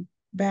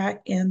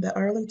back in the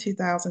early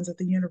 2000s at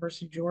the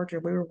University of Georgia.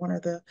 We were one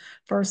of the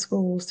first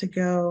schools to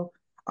go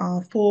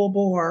full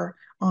bore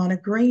on a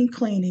green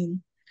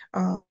cleaning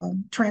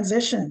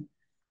transition,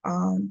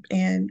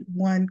 and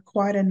won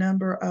quite a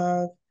number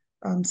of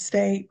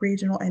state,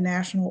 regional, and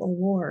national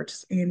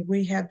awards. And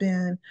we have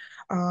been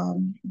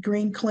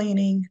green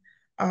cleaning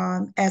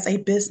as a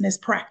business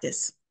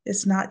practice.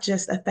 It's not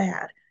just a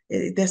fad.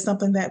 There's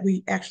something that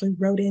we actually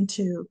wrote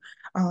into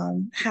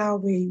how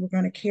we were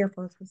going to care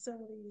for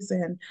facilities.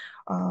 And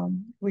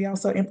we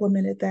also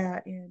implemented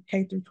that in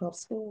K through 12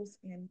 schools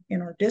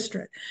in our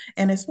district.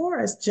 And as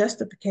far as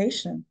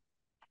justification,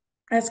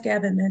 as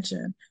Gavin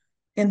mentioned,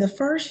 in the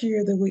first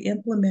year that we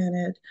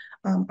implemented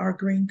our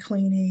green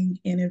cleaning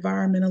and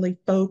environmentally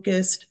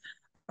focused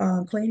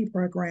cleaning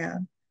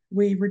program,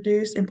 we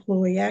reduced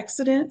employee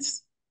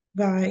accidents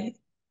by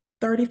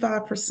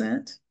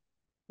 35%.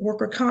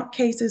 Worker comp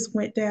cases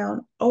went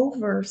down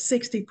over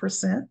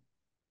 60%.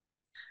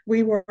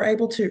 We were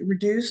able to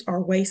reduce our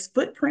waste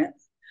footprint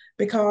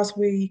because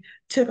we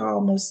took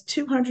almost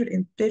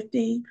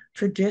 250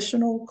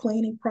 traditional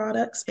cleaning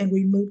products and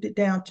we moved it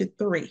down to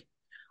three.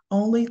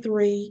 Only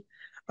three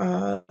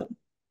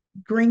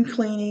green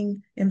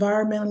cleaning,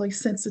 environmentally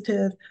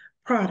sensitive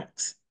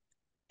products.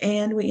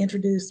 And we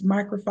introduced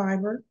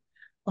microfiber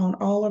on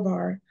all of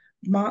our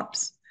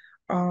mops,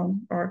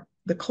 or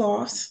the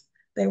cloths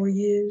that were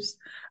used.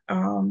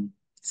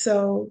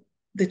 So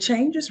the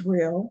change is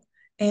real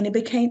and it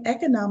became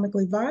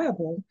economically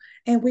viable,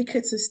 and we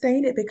could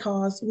sustain it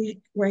because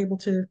we were able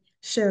to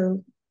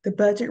show the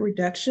budget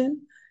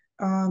reduction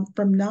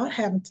from not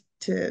having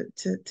to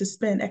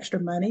spend extra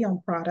money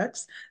on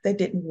products that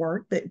didn't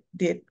work, that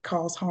did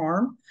cause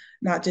harm,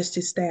 not just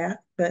to staff,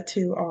 but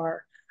to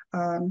our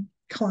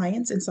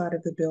clients inside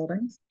of the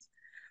buildings.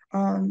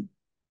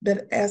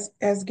 But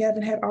as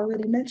Gavin had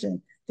already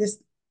mentioned,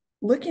 just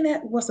looking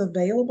at what's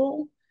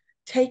available,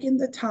 taking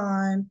the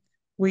time.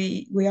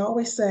 We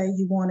always say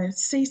you want to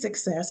see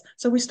success.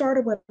 So we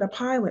started with a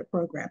pilot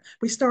program.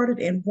 We started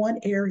in one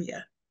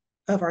area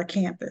of our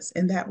campus,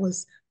 and that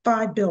was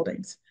 5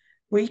 buildings.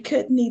 We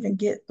couldn't even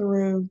get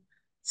through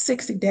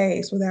 60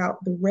 days without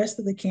the rest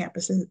of the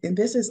campus. And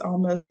this is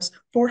almost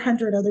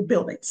 400 other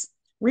buildings,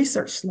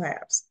 research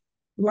labs,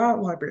 law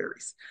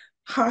libraries,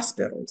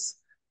 hospitals,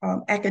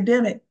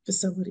 academic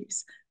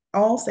facilities,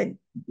 all say,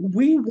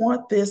 we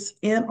want this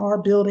in our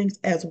buildings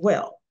as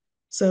well.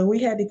 So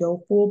we had to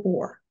go full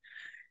bore.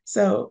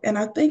 So, and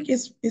I think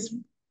it's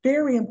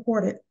very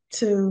important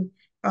to,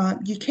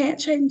 you can't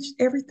change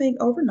everything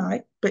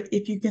overnight, but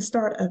if you can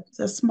start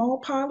a small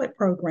pilot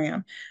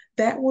program,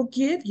 that will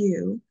give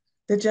you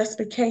the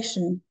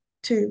justification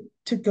to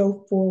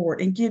go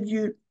forward and give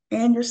you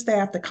and your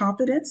staff the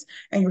confidence,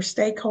 and your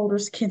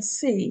stakeholders can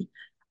see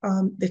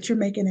that you're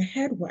making a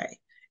headway.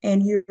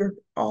 And you're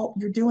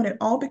doing it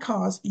all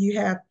because you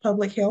have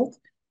public health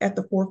at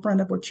the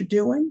forefront of what you're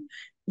doing.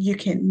 You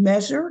can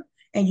measure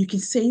and you can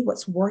see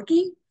what's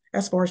working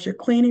as far as your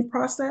cleaning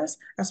process,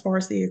 as far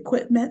as the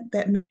equipment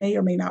that may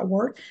or may not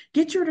work.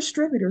 Get your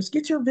distributors,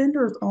 get your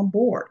vendors on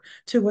board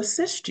to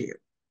assist you.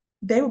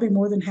 They will be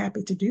more than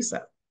happy to do so.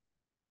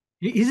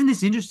 Isn't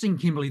this interesting,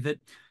 Kimberly, that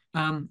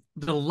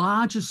the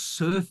largest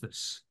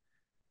surface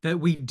that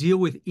we deal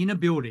with in a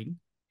building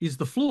is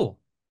the floor?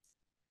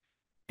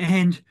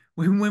 And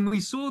when we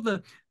saw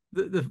the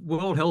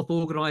World Health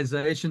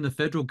Organization, the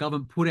federal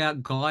government put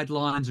out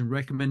guidelines and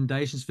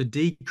recommendations for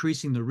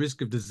decreasing the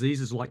risk of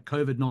diseases like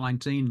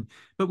COVID-19,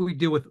 but we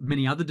deal with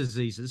many other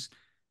diseases.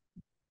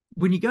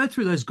 When you go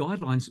through those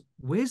guidelines,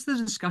 where's the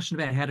discussion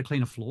about how to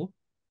clean a floor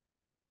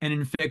and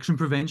infection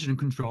prevention and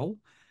control?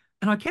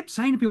 And I kept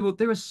saying to people,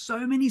 there are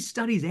so many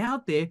studies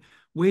out there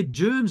where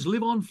germs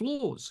live on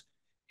floors,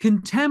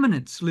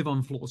 contaminants live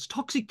on floors,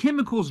 toxic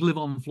chemicals live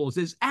on floors,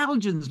 there's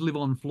allergens live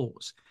on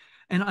floors.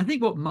 And I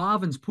think what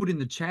Marvin's put in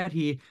the chat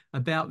here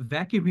about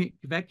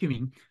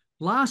vacuuming,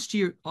 last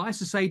year,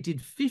 ISSA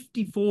did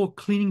 54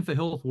 cleaning for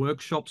health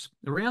workshops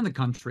around the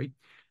country.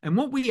 And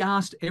what we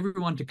asked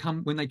everyone to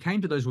come when they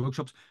came to those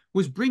workshops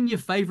was bring your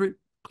favorite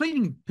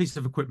cleaning piece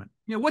of equipment.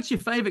 You know, what's your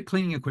favorite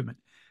cleaning equipment?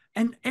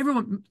 And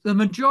everyone, the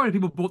majority of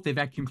people brought their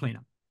vacuum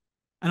cleaner.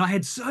 And I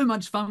had so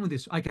much fun with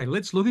this. Okay,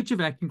 let's look at your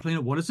vacuum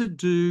cleaner. What does it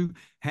do?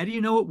 How do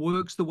you know it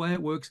works the way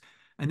it works?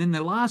 And then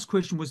the last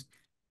question was,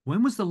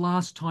 when was the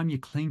last time you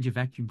cleaned your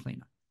vacuum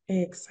cleaner?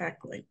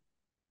 Exactly.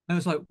 And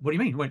it's like, what do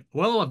you mean? I went,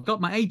 well, I've got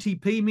my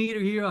ATP meter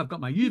here. I've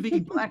got my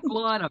UV black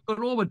light. I've got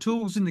all my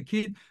tools in the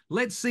kit.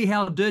 Let's see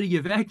how dirty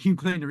your vacuum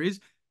cleaner is.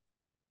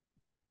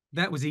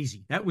 That was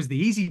easy. That was the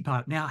easy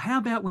part. Now, how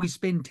about we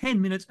spend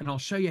 10 minutes and I'll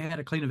show you how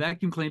to clean a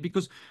vacuum cleaner?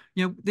 Because,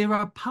 you know, there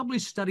are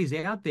published studies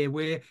out there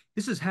where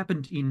this has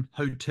happened in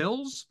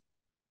hotels.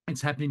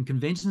 It's happened in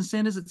convention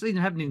centers. It's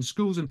even happened in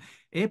schools and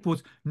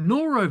airports.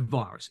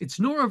 Norovirus. It's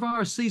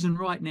norovirus season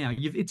right now.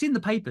 It's in the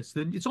papers.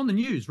 It's on the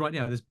news right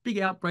now. There's big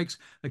outbreaks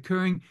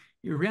occurring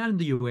around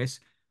the US.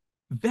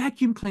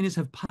 Vacuum cleaners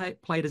have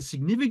played a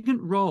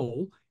significant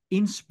role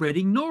in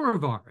spreading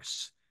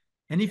norovirus.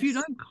 And if you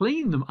don't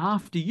clean them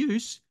after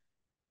use,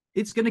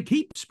 it's going to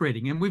keep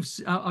spreading. And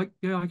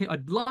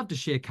I'd love to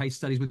share case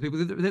studies with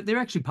people. They're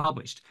actually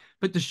published,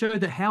 but to show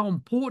that how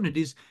important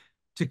it is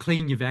to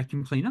clean your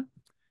vacuum cleaner,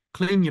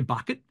 clean your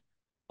bucket.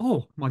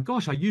 Oh my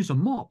gosh, I use a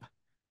mop.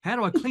 How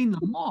do I clean the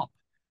mop?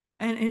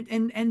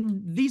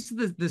 And this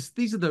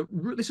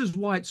is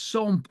why it's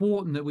so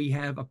important that we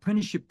have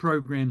apprenticeship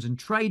programs and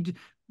trade,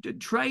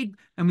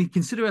 and we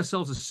consider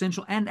ourselves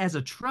essential and as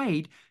a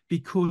trade,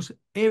 because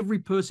every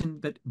person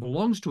that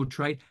belongs to a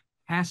trade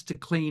has to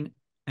clean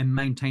and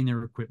maintain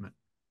their equipment.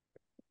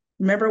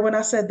 Remember when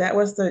I said that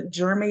was the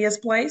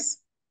germiest place?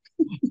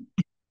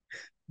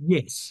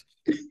 Yes.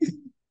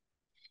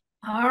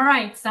 All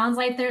right, sounds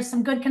like there's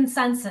some good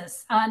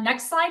consensus.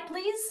 Next slide,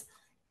 please.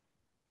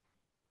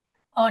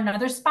 Oh,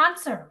 another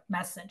sponsor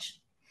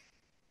message.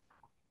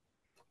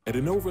 At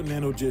Innova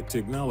NanoJet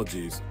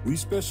Technologies, we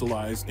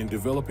specialize in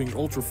developing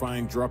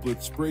ultrafine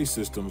droplet spray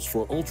systems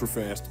for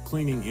ultrafast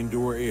cleaning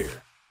indoor air,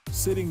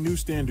 setting new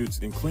standards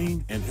in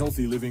clean and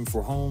healthy living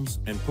for homes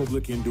and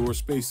public indoor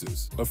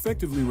spaces.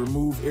 Effectively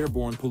remove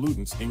airborne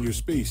pollutants in your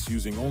space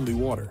using only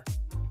water.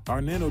 Our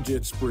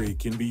NanoJet spray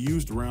can be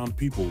used around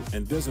people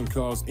and doesn't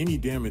cause any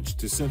damage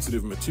to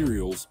sensitive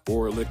materials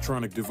or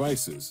electronic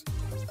devices.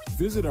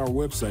 Visit our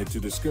website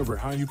to discover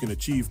how you can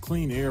achieve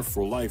clean air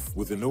for life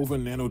with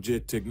Innova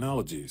NanoJet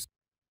Technologies.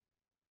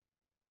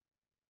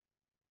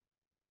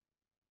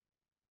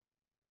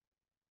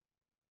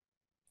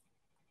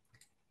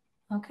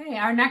 Okay,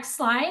 our next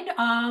slide.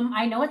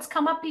 I know it's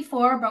come up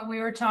before, but we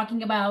were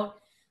talking about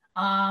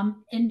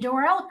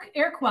indoor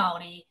air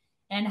quality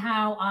and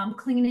how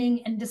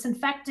cleaning and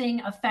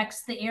disinfecting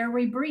affects the air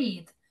we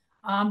breathe.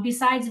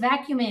 Besides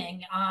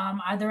vacuuming,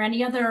 are there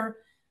any other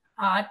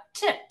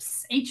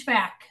tips,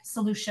 HVAC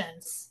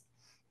solutions?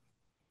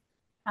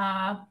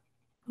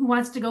 Who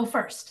wants to go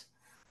first?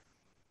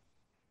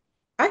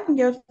 I can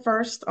go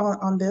first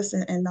on this,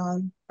 and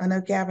I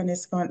know Gavin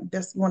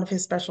that's one of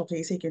his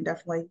specialties. He can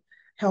definitely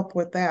help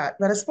with that.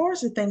 But as far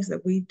as the things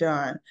that we've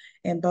done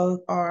in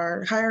both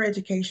our higher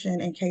education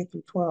and K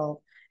through 12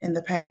 in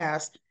the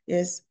past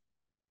is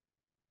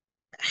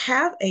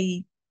have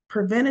a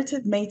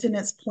preventative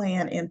maintenance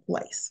plan in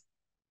place.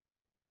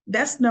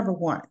 That's number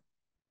one.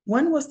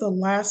 When was the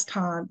last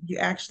time you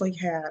actually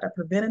had a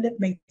preventative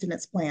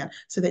maintenance plan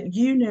so that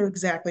you knew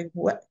exactly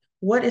what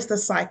is the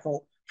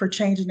cycle for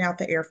changing out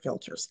the air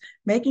filters,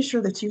 making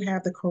sure that you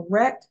have the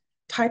correct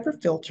type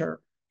of filter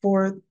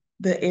for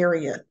the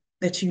area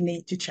that you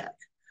need to check.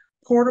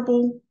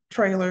 Portable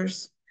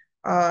trailers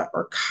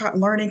or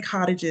learning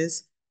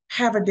cottages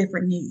have a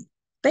different need.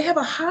 They have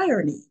a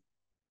higher need.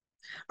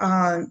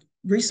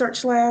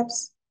 Research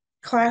labs,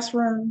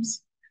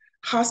 classrooms,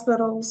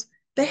 hospitals,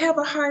 they have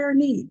a higher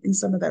need in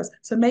some of those.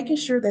 So making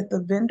sure that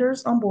the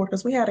vendors on board,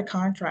 because we had a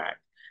contract,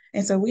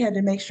 and so we had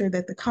to make sure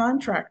that the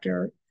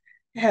contractor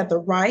had the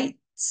right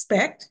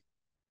spec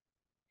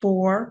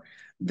for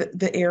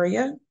the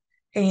area,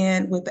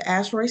 and with the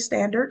ASHRAE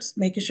standards,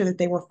 making sure that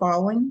they were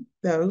following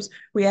those.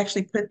 We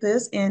actually put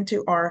this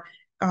into our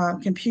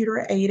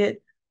computer-aided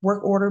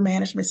work order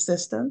management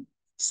system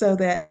so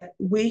that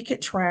we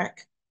could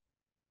track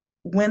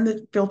when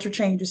the filter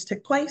changes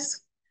took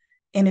place.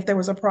 And if there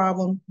was a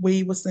problem,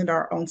 we would send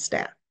our own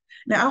staff.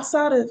 Now,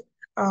 outside of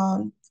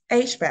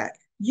HVAC,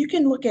 you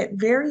can look at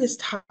various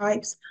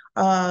types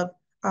of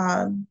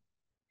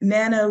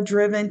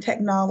nano-driven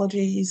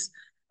technologies.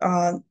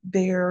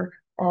 There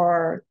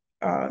are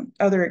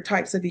other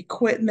types of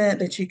equipment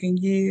that you can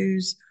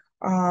use,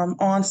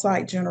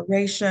 on-site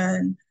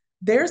generation.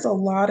 There's a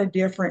lot of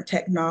different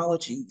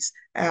technologies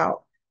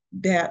out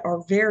that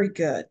are very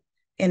good.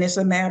 And it's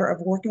a matter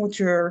of working with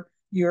your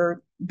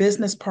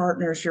business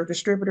partners, your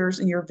distributors,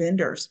 and your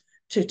vendors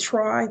to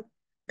try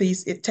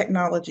these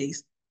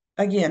technologies.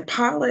 Again,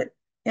 pilot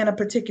in a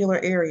particular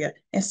area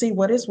and see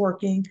what is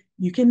working.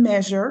 You can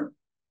measure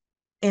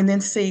and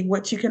then see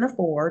what you can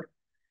afford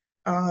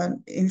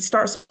and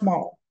start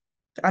small.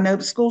 I know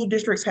the school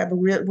districts have a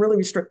really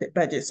restricted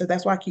budget, so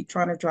that's why I keep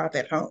trying to drive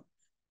that home.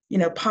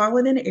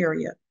 Pilot an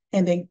area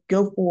and then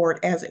go forward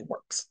as it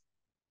works.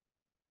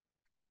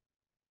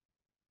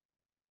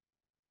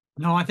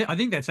 No, I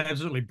think that's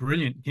absolutely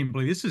brilliant,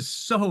 Kimberly. This is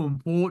so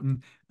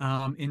important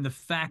in the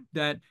fact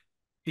that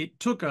it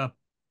took a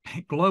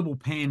global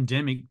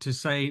pandemic to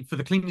say for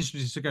the cleaning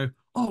industries to go,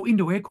 oh,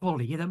 indoor air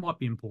quality, yeah, that might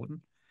be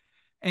important.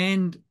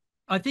 And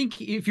I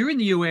think if you're in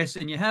the US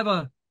and you have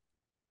a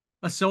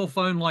cell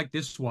phone like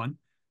this one,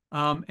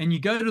 and you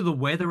go to the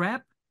weather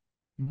app,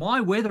 my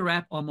weather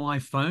app on my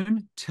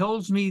phone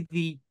tells me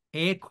the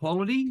air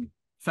quality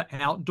for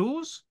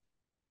outdoors,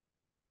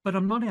 but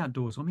I'm not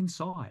outdoors, I'm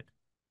inside.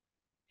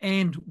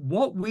 And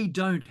what we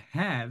don't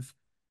have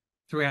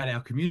throughout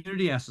our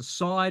community, our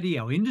society,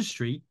 our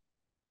industry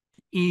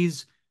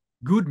is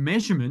good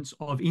measurements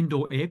of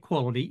indoor air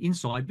quality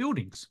inside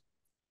buildings.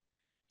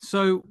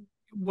 So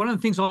one of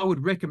the things I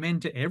would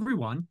recommend to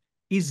everyone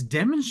is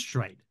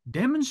demonstrate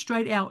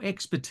our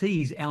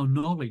expertise, our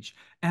knowledge,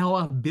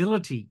 our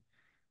ability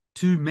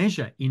to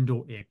measure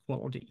indoor air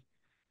quality.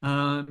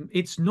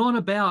 It's not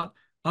about,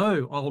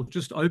 oh, I'll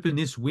just open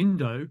this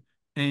window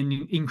and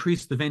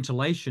increase the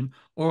ventilation,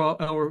 or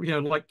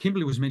like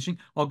Kimberly was mentioning,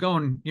 I'll go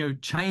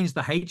and change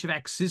the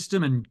HVAC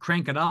system and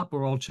crank it up,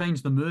 or I'll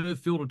change the MERV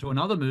filter to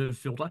another MERV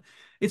filter.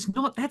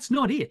 That's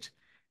not it.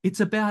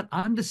 It's about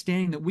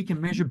understanding that we can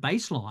measure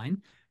baseline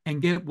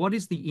and get what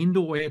is the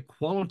indoor air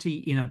quality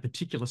in a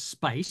particular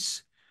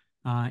space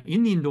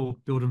in the indoor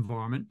built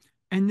environment,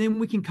 and then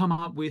we can come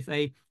up with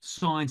a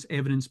science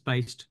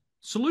evidence-based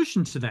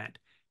solution to that.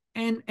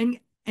 And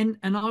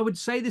I would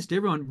say this to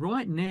everyone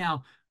right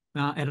now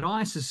at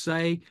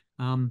ISSA,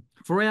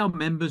 for our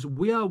members,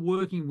 we are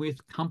working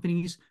with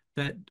companies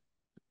that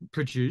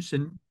produce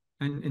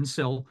and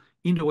sell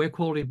indoor air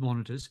quality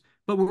monitors,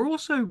 but we're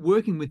also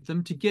working with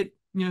them to get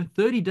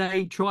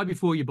 30-day try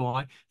before you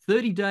buy,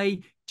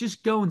 30-day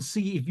just go and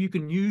see if you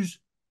can use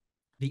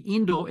the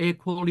indoor air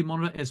quality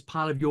monitor as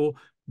part of your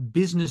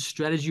business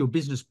strategy or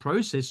business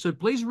process. So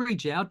please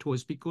reach out to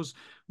us because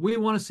we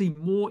want to see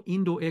more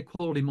indoor air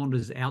quality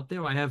monitors out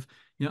there. I have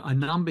a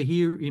number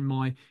here in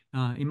my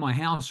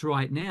house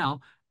right now,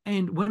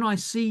 and when I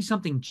see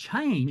something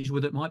change,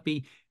 whether it might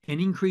be an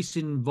increase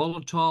in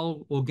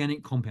volatile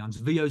organic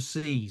compounds,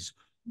 VOCs,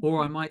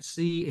 or I might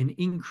see an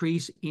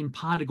increase in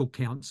particle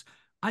counts,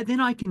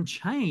 then I can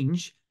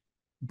change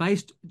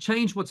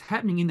what's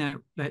happening in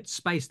that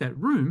space, that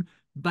room,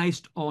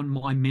 based on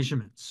my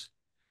measurements.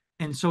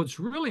 And so it's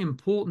really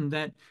important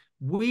that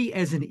we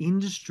as an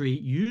industry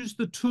use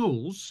the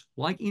tools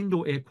like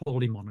indoor air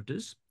quality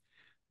monitors.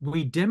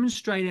 We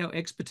demonstrate our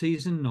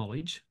expertise and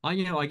knowledge.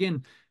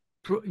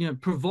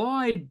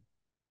 Provide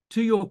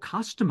to your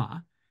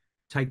customer,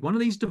 take one of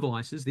these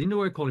devices, the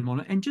indoor air quality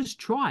monitor, and just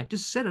try it,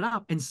 just set it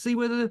up and see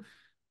whether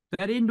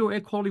that indoor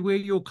air quality where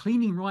you're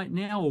cleaning right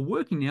now or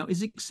working now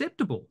is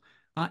acceptable.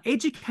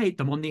 Educate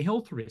them on the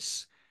health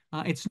risks.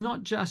 It's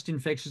not just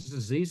infectious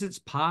disease, it's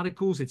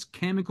particles, it's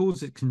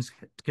chemicals, it's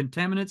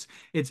contaminants,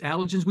 it's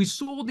allergens. We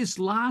saw this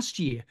last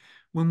year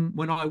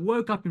when I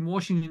woke up in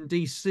Washington,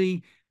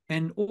 D.C.,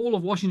 and all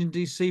of Washington,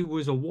 D.C.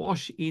 was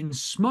awash in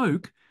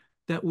smoke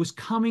that was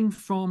coming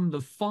from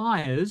the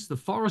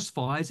forest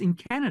fires in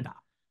Canada.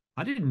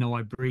 I didn't know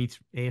I breathed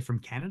air from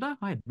Canada.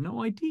 I had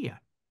no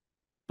idea.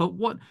 But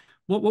what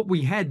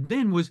we had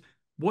then was,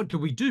 what do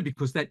we do?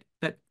 Because that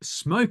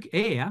smoke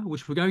air,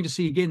 which we're going to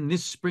see again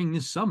this spring,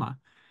 this summer,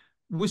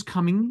 was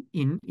coming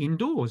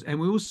indoors, and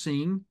we were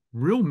seeing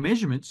real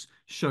measurements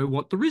show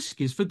what the risk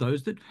is for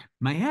those that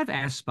may have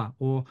asthma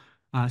or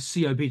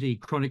COPD,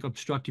 chronic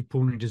obstructive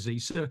pulmonary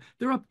disease. So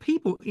there are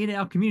people in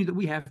our community that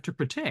we have to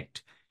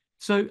protect.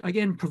 So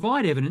again,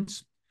 provide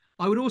evidence.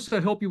 I would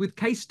also help you with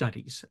case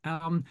studies,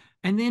 and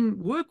then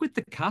work with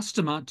the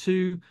customer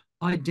to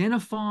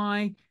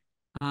identify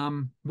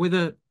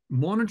whether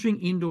monitoring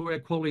indoor air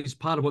quality is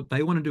part of what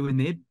they want to do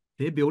in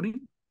their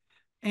building,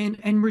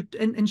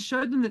 and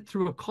show them that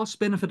through a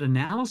cost-benefit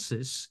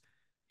analysis,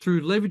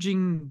 through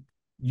leveraging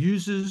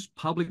users,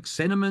 public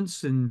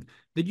sentiments, and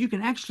that you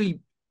can actually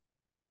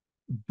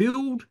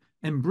build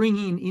and bring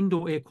in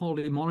indoor air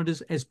quality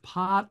monitors as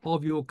part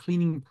of your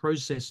cleaning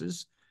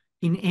processes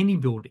in any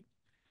building.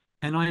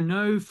 And I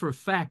know for a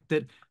fact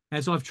that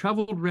as I've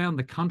traveled around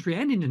the country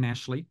and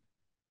internationally,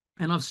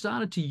 and I've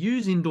started to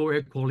use indoor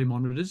air quality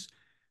monitors,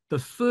 the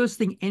first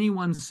thing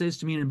anyone says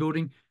to me in a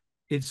building,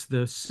 it's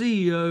the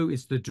CEO,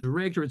 it's the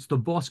director, it's the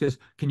boss goes,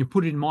 can you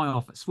put it in my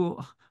office?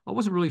 Well, I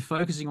wasn't really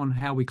focusing on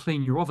how we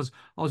clean your office.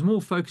 I was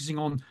more focusing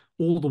on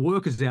all the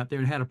workers out there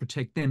and how to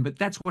protect them. But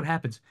that's what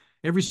happens.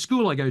 Every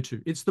school I go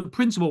to, it's the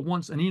principal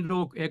wants an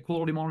indoor air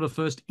quality monitor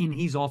first in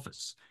his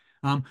office.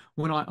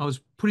 When I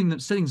was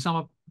setting some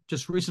up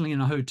just recently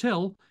in a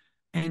hotel,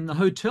 and the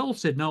hotel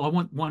said, no, I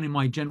want one in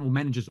my general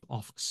manager's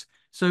office.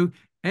 So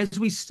as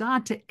we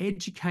start to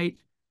educate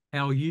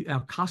our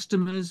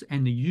customers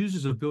and the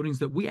users of buildings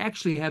that we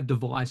actually have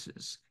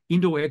devices,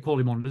 indoor air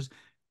quality monitors,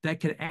 that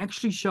can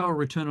actually show a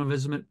return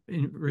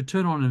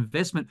on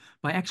investment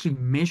by actually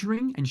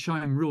measuring and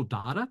showing real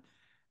data,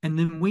 And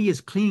then we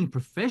as cleaning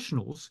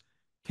professionals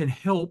can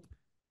help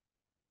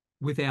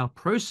with our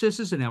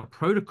processes and our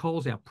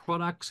protocols, our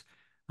products,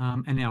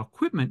 and our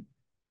equipment,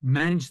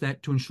 manage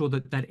that to ensure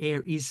that that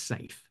air is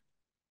safe.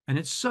 And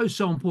it's so,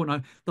 so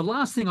important. The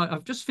last thing,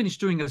 I've just finished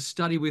doing a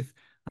study with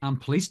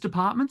police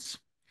departments,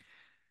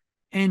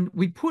 and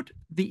we put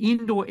the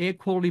indoor air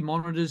quality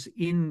monitors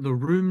in the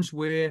rooms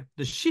where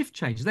the shift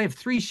changes. They have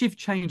 3 shift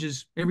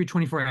changes every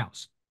 24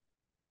 hours.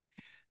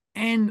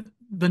 And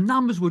the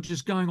numbers were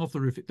just going off the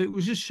roof. It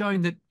was just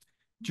showing that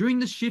during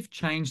the shift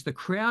change, the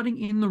crowding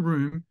in the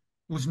room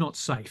was not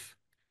safe.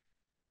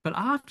 But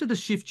after the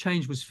shift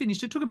change was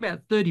finished, it took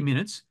about 30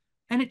 minutes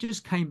and it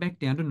just came back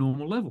down to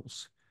normal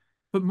levels.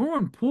 But more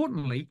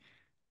importantly,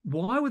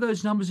 why were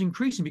those numbers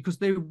increasing? Because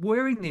they're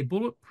wearing their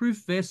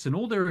bulletproof vests and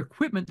all their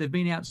equipment they've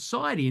been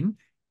outside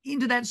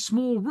into that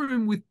small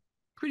room with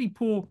pretty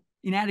poor,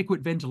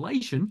 inadequate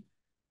ventilation,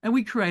 and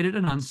we created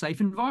an unsafe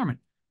environment.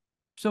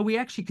 So we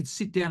actually could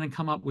sit down and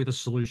come up with a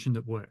solution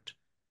that worked.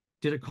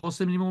 Did it cost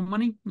them any more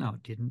money? No,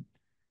 it didn't.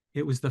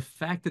 It was the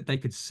fact that they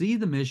could see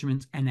the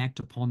measurements and act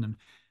upon them.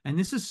 And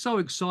this is so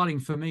exciting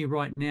for me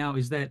right now,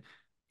 is that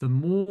the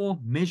more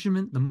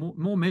measurements,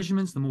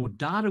 the more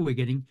data we're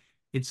getting,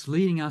 it's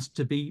leading us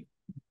to be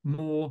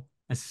more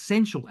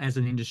essential as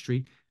an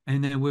industry.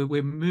 And then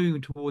we're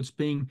moving towards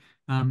being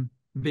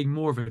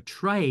more of a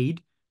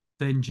trade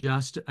than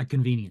just a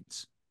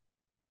convenience.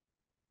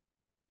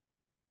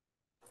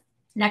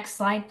 Next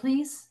slide,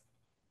 please.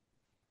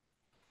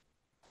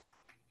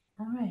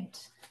 All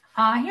right.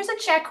 Here's a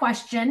chat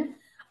question.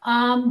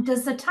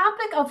 Does the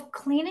topic of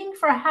cleaning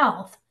for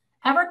health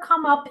ever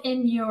come up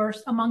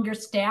among your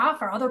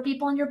staff or other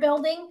people in your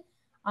building?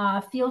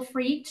 Feel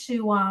free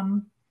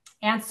to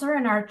answer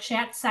in our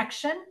chat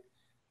section.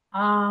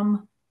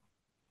 But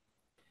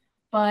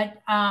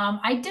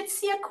I did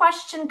see a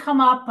question come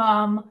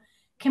up,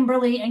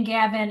 Kimberly and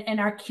Gavin, in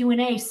our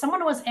Q&A.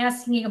 Someone was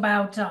asking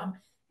about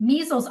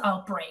measles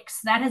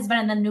outbreaks. That has been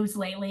in the news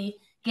lately.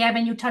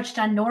 Gavin, you touched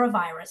on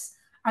norovirus.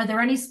 Are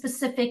there any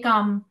specific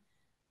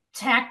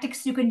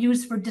tactics you can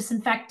use for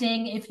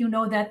disinfecting if you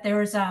know that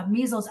there's a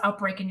measles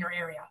outbreak in your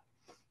area?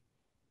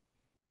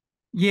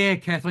 Yeah,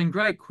 Kathleen,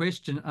 great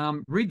question.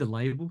 Read the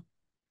label.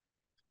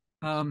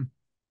 I'm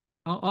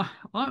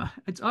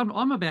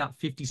about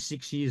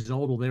 56 years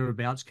old or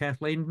thereabouts,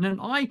 Kathleen,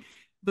 and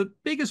the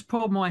biggest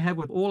problem I have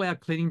with all our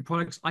cleaning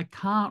products, I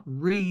can't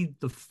read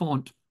the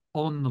font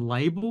on the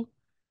label,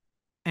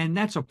 and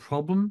that's a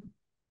problem.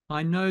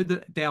 I know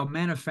that our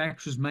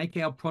manufacturers make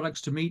our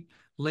products to meet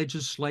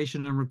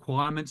legislation and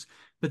requirements,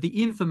 but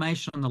the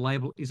information on the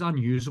label is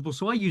unusable.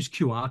 So I use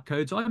QR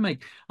codes. I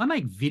make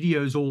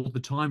videos all the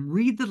time.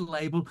 Read the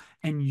label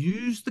and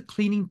use the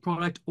cleaning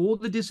product or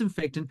the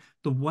disinfectant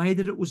the way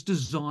that it was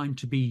designed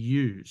to be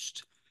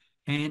used.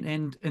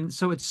 And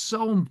so it's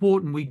so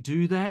important we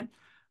do that.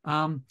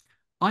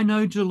 I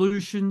know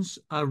dilutions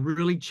are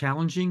really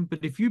challenging,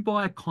 but if you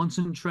buy a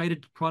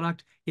concentrated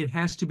product, it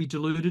has to be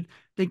diluted.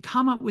 Then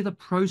come up with a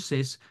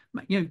process.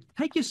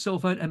 Take your cell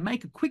phone and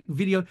make a quick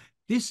video.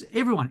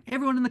 Everyone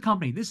in the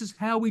company, this is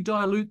how we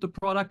dilute the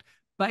product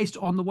based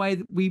on the way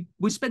that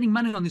we're spending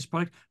money on this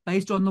product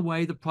based on the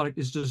way the product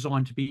is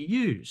designed to be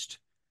used.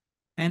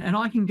 And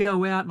I can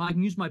go out and I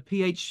can use my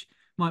pH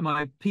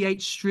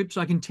strips.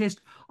 I can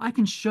test. I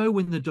can show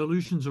when the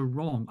dilutions are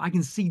wrong. I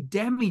can see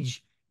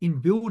damage in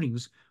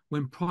buildings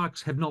when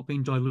products have not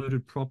been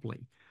diluted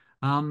properly.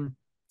 I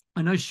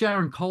know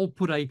Sharon Cole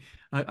put a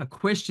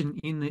question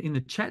in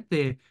the chat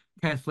there,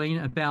 Kathleen,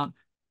 about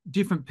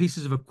different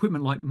pieces of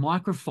equipment like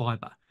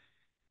microfiber.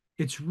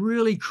 It's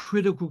really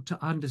critical to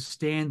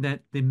understand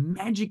that the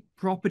magic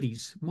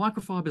properties,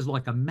 microfiber is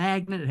like a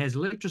magnet, it has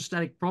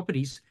electrostatic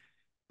properties,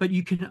 but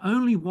you can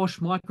only wash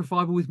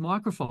microfiber with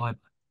microfiber.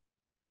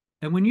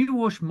 And when you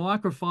wash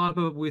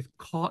microfiber with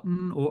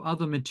cotton or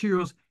other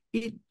materials,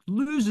 it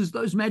loses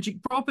those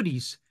magic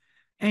properties.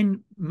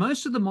 And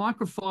most of the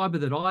microfiber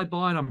that I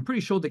buy, and I'm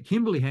pretty sure that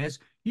Kimberly has,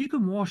 you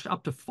can wash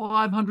up to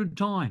 500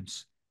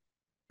 times.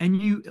 And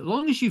as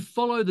long as you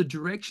follow the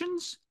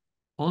directions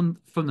from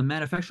the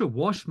manufacturer,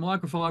 wash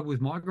microfiber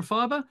with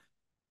microfiber,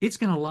 it's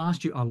going to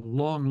last you a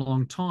long,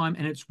 long time,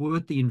 and it's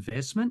worth the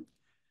investment.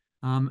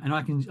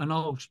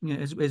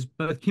 As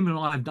both Kim and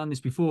I have done this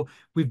before,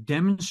 we've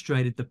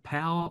demonstrated the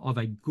power of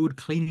a good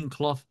cleaning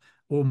cloth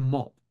or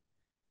mop,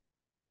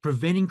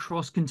 preventing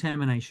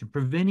cross-contamination,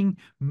 preventing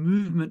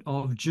movement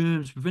of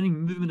germs, preventing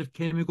movement of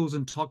chemicals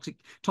and toxic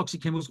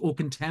chemicals or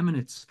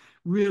contaminants.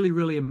 Really,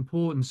 really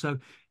important. So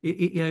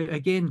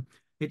again,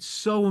 it's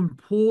so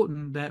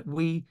important that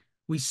we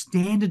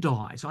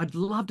standardize. I'd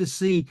love to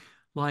see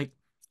a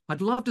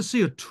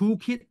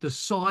toolkit the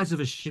size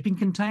of a shipping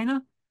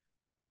container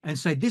and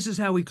say, this is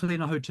how we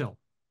clean a hotel.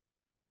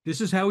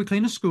 This is how we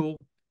clean a school.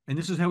 And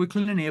this is how we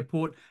clean an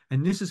airport.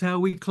 And this is how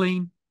we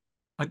clean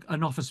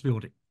an office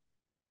building.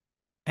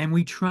 And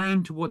we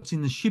train to what's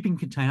in the shipping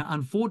container.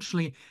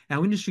 Unfortunately,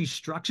 our industry is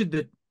structured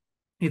that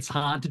it's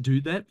hard to do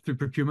that through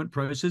procurement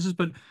processes,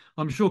 but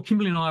I'm sure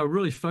Kimberly and I are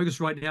really focused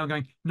right now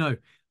going, no,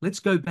 let's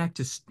go back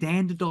to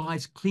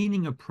standardized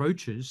cleaning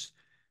approaches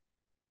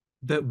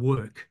that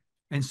work.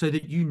 And so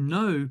that you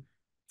know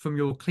from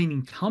your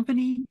cleaning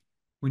company,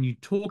 when you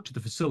talk to the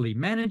facility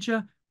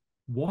manager,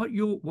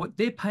 what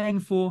they're paying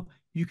for,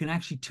 you can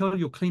actually tell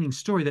your cleaning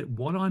story that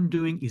what I'm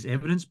doing is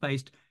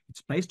evidence-based,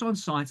 it's based on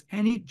science,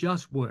 and it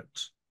just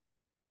works.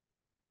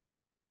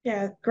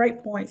 Yeah,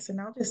 great points. And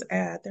I'll just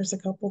add, there's a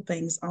couple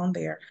things on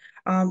there.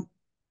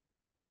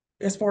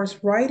 As far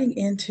as writing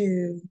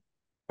into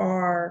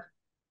our,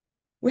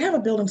 we have a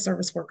building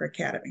service worker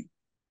academy,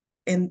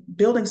 and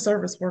building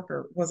service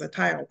worker was a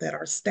title that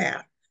our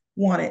staff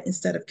wanted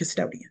instead of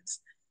custodians.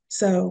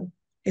 So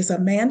it's a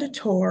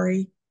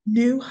mandatory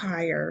new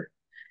hire.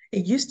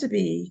 It used to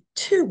be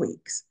 2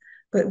 weeks,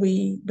 but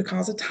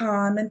because of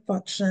time and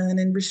function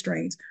and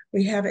restraints,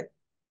 we have it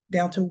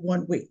down to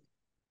 1 week.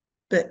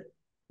 But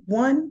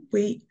 1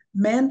 week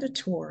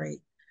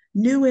mandatory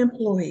new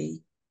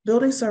employee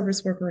building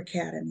service worker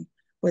academy,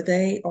 where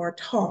they are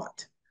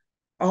taught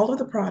all of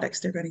the products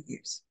they're going to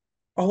use,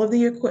 all of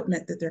the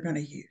equipment that they're going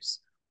to use,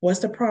 what's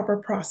the proper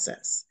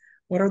process,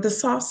 what are the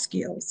soft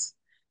skills,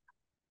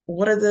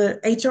 what are the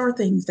HR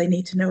things they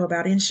need to know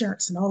about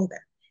insurance and all of that.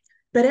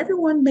 But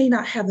everyone may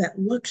not have that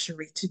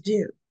luxury to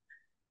do.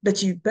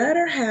 But you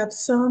better have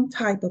some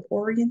type of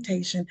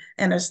orientation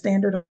and a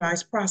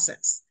standardized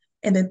process.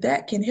 And then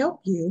that can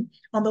help you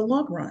on the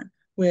long run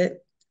with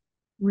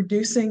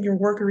reducing your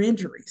worker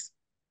injuries,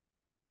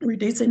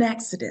 reducing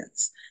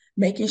accidents,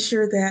 making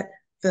sure that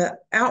the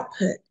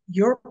output,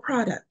 your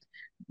product,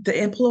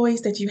 the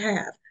employees that you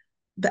have,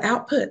 the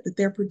output that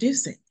they're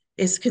producing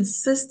is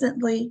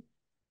consistently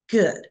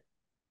good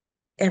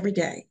every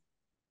day,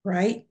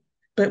 right?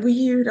 But we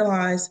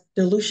utilize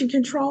dilution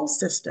control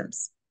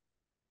systems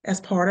as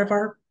part of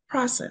our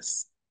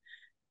process.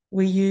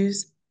 We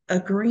use a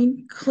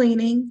green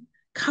cleaning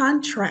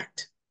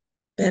contract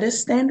that is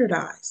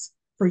standardized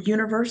for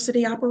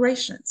university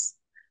operations.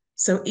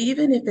 So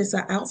even if it's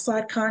an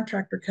outside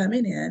contractor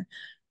coming in,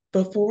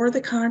 before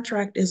the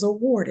contract is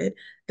awarded,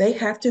 they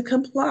have to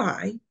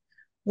comply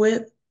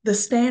with the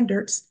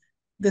standards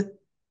that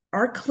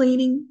our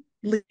cleaning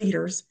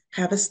leaders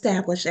have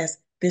established as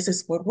this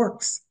is what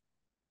works.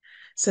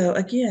 So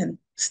again,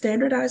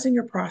 standardizing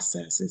your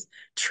processes,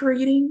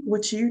 treating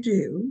what you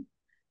do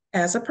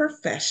as a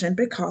profession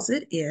because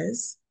it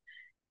is,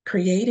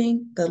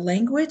 creating the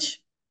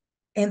language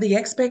and the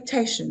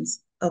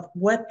expectations of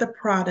what the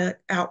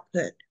product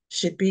output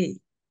should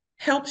be,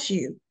 helps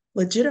you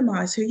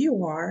legitimize who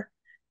you are,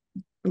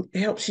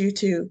 helps you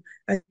to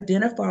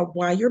identify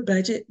why your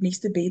budget needs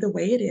to be the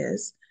way it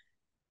is,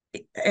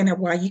 and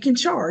why you can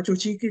charge,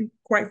 which you can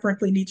quite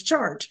frankly need to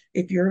charge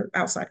if you're an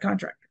outside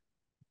contractor.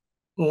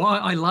 Well,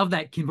 I love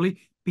that, Kimberly.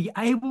 Be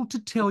able to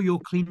tell your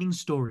cleaning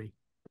story,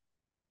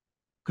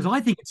 because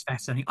I think it's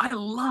fascinating. I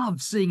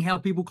love seeing how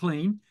people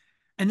clean.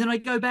 And then I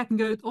go back and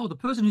go, oh, the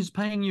person who's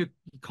paying your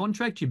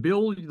contract, your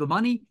bill, the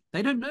money,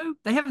 they don't know.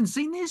 They haven't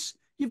seen this.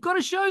 You've got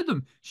to show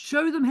them.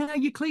 Show them how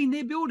you clean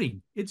their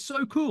building. It's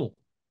so cool.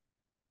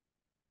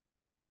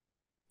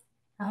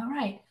 All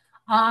right.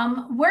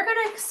 We're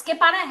going to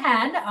skip on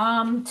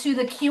ahead to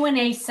the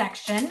Q&A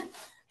section.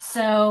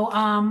 So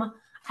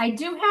I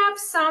do have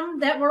some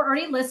that were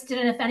already listed,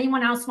 and if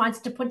anyone else wants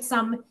to put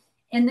some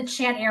in the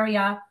chat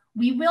area,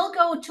 we will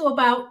go to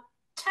about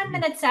 10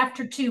 minutes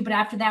after 2, but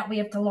after that we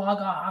have to log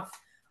off.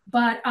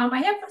 But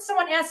I have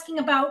someone asking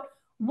about,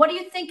 what do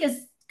you think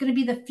is going to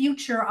be the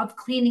future of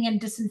cleaning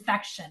and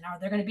disinfection? Are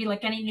there going to be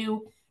like any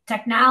new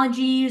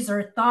technologies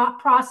or thought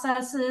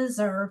processes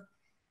or...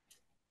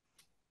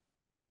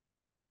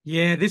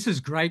 Yeah, this is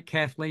great,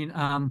 Kathleen.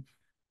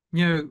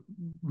 You know,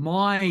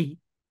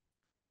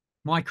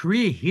 my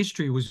career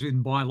history was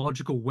in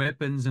biological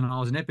weapons, and I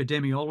was an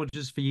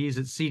epidemiologist for years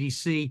at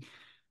CDC.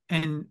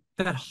 And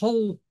that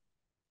whole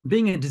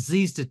being a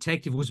disease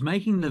detective was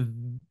making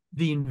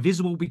the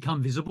invisible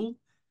become visible.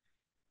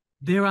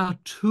 There are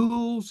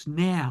tools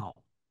now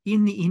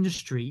in the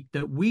industry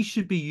that we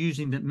should be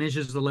using that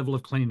measures the level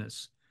of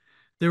cleanliness.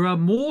 There are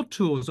more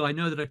tools I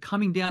know that are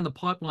coming down the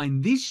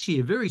pipeline this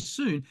year, very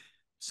soon,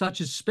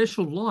 such as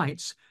special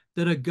lights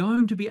that are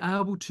going to be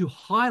able to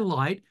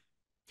highlight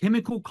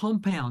chemical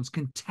compounds,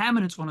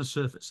 contaminants on a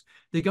surface.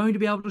 They're going to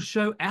be able to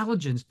show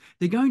allergens.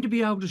 They're going to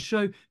be able to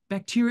show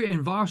bacteria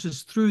and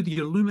viruses through the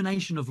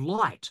illumination of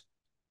light.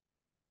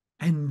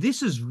 And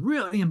this is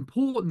really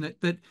important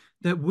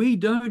that we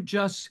don't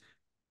just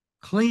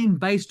clean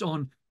based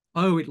on,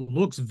 oh, it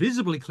looks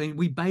visibly clean.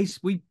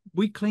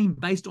 We clean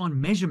based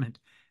on measurement.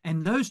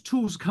 And those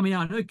tools are coming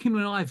out. I know Kim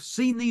and I have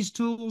seen these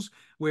tools.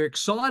 We're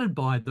excited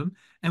by them,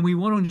 and we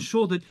want to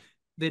ensure that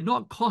they're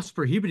not cost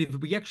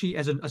prohibitive. We actually,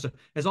 as I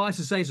used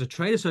to say, as a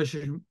trade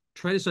association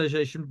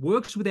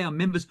works with our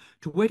members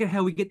to work out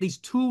how we get these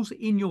tools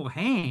in your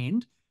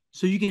hand,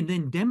 so you can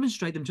then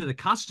demonstrate them to the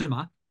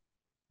customer,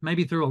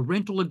 maybe through a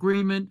rental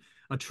agreement,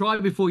 a try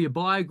before you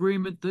buy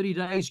agreement, 30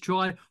 days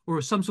try,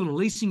 or some sort of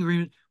leasing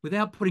agreement,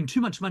 without putting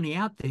too much money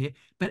out there,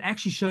 but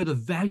actually show the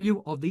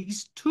value of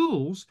these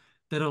tools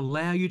that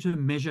allow you to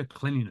measure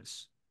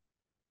cleanliness.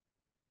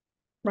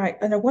 Right.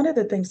 And one of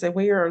the things that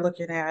we are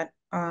looking at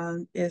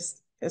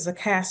is a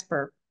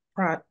Casper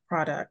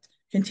product.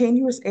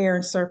 continuous air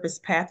and surface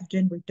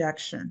pathogen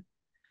reduction,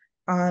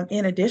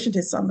 in addition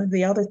to some of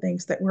the other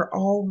things that we're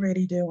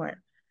already doing.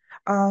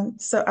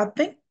 So I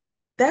think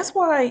that's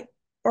why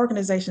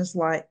organizations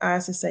like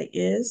ISSA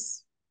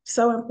is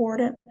so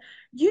important.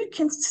 You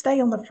can stay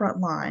on the front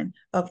line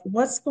of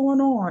what's going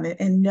on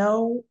and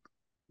know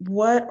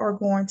what are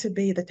going to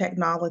be the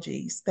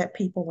technologies that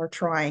people are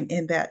trying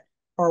and that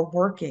are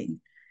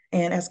working.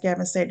 And as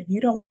Gavin said,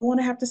 you don't want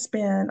to have to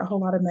spend a whole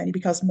lot of money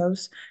because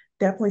most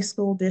definitely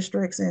school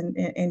districts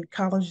and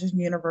colleges and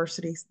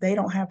universities, they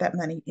don't have that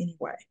money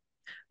anyway.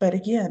 But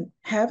again,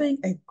 having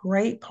a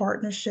great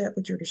partnership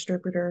with your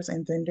distributors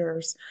and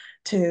vendors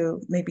to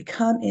maybe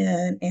come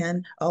in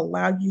and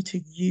allow you to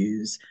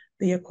use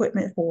the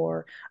equipment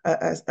for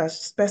a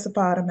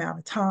specified amount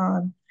of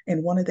time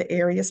in one of the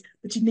areas,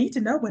 but you need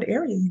to know what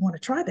area you want to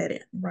try that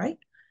in, right?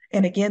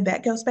 And again,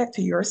 that goes back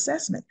to your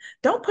assessment.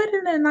 Don't put it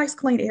in a nice,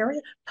 clean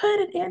area. Put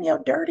it in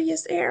your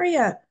dirtiest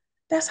area.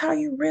 That's how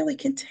you really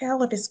can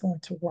tell if it's going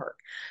to work.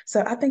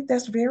 So I think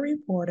that's very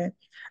important.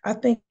 I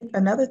think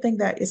another thing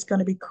that is going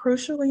to be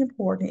crucially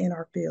important in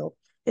our field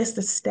is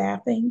the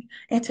staffing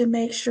and to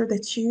make sure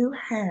that you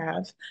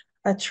have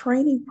a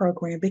training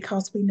program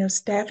because we know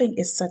staffing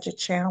is such a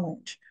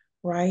challenge,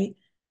 right?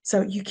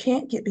 So you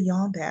can't get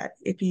beyond that.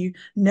 If you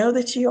know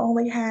that you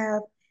only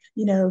have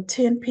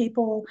 10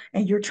 people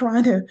and you're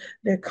trying to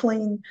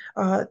clean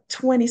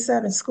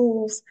 27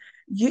 schools,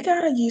 you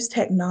got to use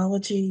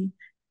technology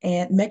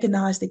and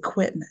mechanized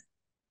equipment.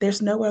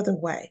 There's no other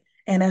way.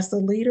 And as the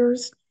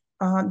leaders,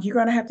 you're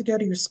going to have to go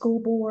to your school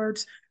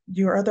boards,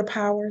 your other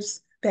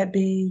powers that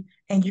be,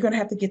 and you're going to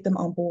have to get them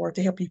on board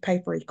to help you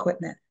pay for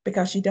equipment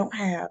because you don't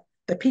have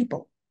the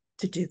people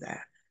to do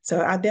that.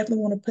 So I definitely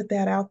want to put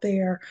that out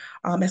there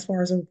as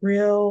far as a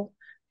real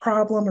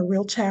problem, a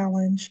real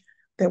challenge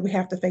that we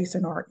have to face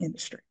in our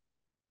industry.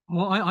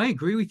 Well, I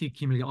agree with you,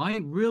 Kimberly. I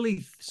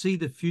really see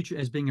the future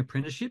as being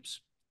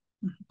apprenticeships.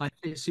 I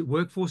see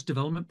workforce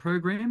development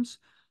programs.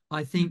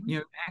 I think,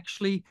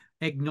 actually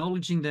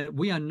acknowledging that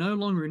we are no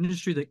longer an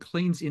industry that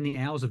cleans in the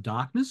hours of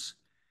darkness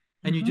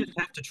and you just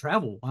have to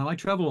travel. I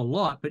travel a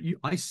lot, but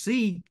I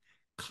see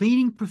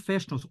cleaning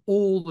professionals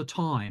all the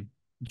time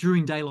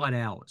during daylight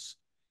hours.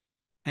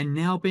 And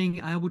now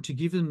being able to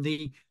give them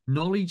the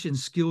knowledge and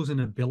skills and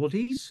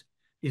abilities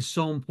is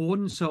so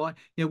important. So,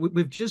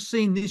 we've just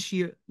seen this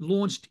year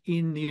launched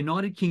in the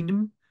United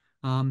Kingdom,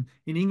 in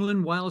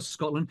England, Wales,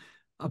 Scotland,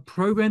 a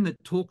program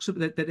that talks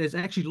about that has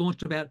actually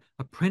launched about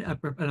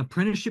an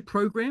apprenticeship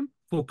program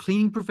for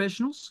cleaning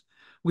professionals.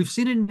 We've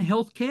seen it in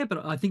healthcare,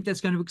 but I think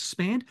that's going to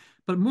expand.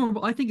 But more,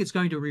 I think it's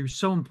going to be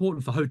so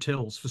important for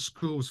hotels, for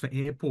schools, for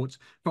airports,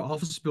 for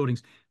office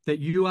buildings, that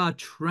you are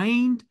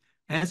trained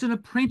as an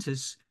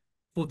apprentice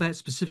for that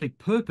specific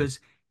purpose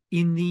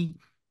in the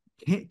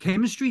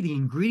chemistry, the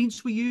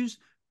ingredients we use,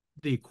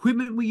 the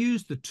equipment we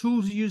use, the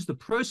tools we use, the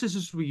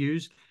processes we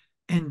use,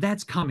 and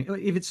that's coming.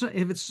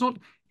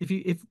 If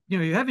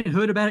you haven't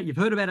heard about it, you've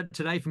heard about it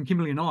today from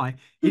Kimberly and I.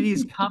 It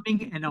is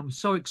coming, and I'm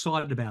so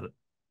excited about it.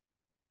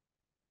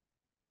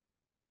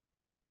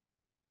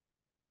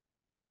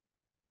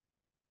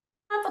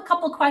 I have a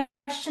couple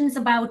questions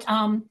about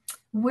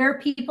where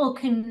people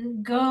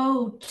can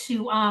go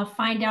to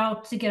find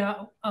out to get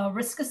a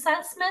risk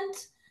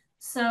assessment.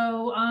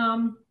 So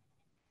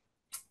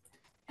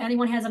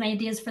anyone has any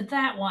ideas for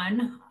that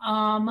one?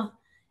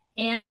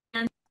 And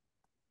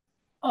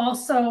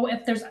also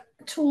if there's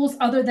tools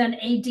other than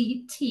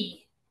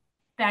ADT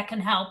that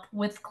can help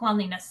with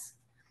cleanliness.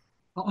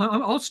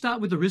 I'll start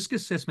with the risk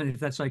assessment, if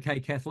that's okay,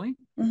 Kathleen.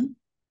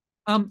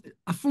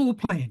 A floor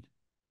plan.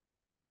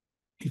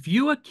 If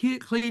you are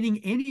cleaning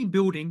any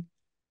building,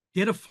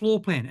 get a floor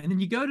plan. And then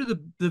you go to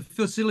the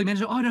facility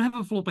manager, I don't have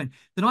a floor plan.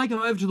 Then I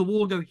go over to the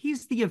wall and go,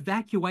 here's the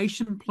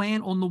evacuation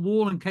plan on the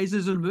wall in case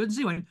there's an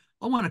emergency. I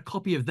want a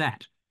copy of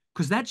that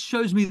because that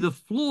shows me the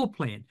floor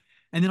plan.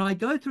 And then I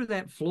go through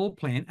that floor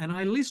plan and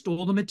I list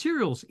all the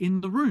materials in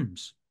the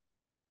rooms.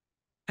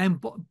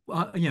 And,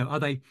 are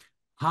they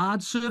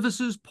hard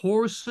surfaces,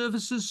 porous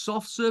surfaces,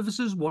 soft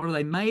surfaces? What are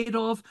they made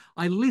of?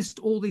 I list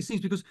all these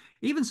things because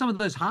even some of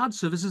those hard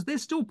surfaces, they're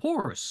still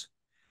porous.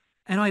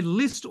 And I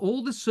list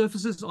all the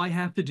surfaces I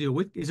have to deal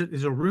with. Is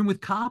it a room with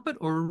carpet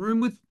or a room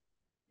with,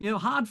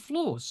 hard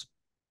floors?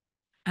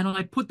 And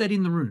I put that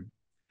in the room.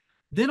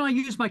 Then I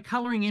use my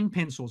coloring in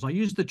pencils. I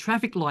use the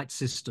traffic light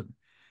system.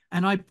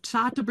 And I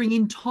start to bring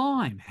in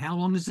time. How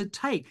long does it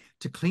take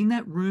to clean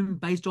that room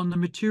based on the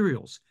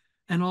materials?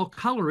 And I'll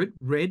color it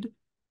red,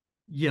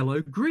 yellow,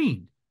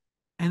 green.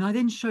 And I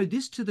then show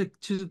this to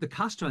the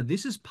customer.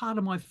 This is part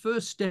of my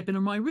first step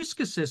in my risk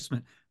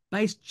assessment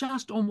based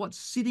just on what's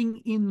sitting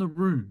in the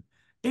room.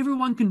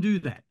 Everyone can do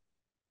that.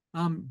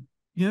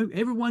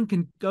 Everyone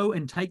can go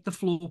and take the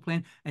floor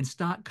plan and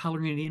start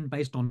coloring it in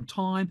based on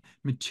time,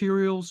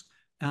 materials,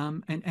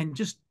 and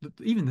just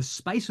even the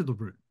space of the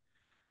room.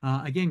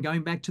 Again,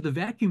 going back to the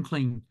vacuum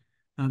clean,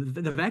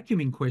 the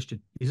vacuuming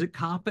question. Is it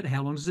carpet?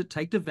 How long does it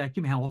take to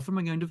vacuum? How often am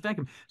I going to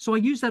vacuum? So I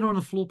use that on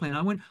a floor plan.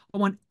 I want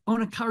to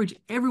encourage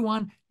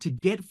everyone to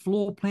get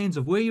floor plans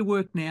of where you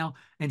work now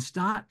and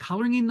start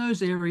coloring in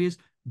those areas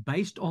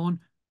based on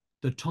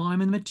the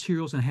time and the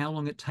materials and how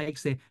long it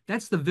takes there.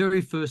 That's the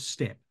very first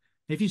step.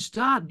 If you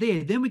start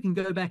there, then we can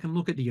go back and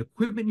look at the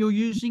equipment you're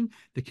using,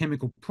 the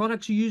chemical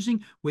products you're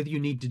using, whether you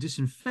need to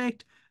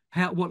disinfect,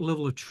 what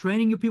level of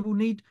training your people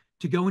need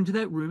to go into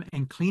that room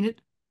and clean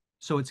it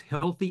so it's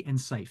healthy and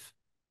safe.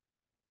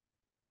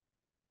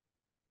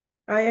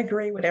 I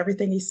agree with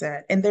everything he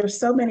said. And there's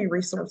so many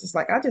resources.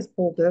 Like I just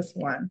pulled this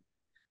one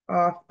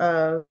off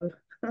of,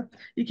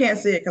 you can't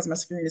see it because my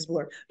screen is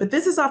blurred, but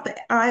this is off the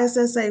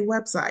ISSA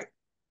website,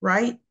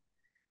 right?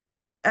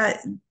 Uh,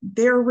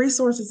 there are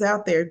resources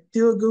out there.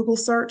 Do a Google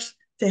search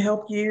to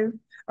help you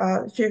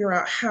figure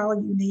out how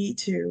you need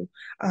to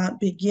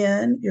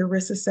begin your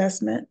risk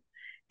assessment.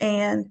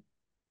 And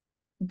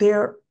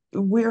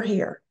we're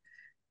here.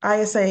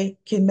 ISA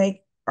can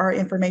make our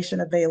information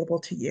available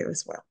to you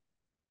as well.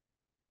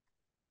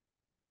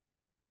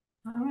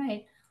 All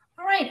right.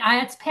 All right.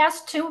 It's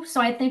past 2, so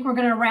I think we're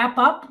going to wrap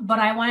up. But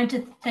I wanted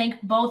to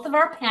thank both of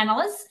our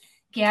panelists,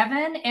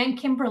 Gavin and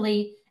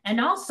Kimberly, and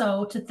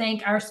also to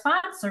thank our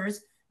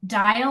sponsors,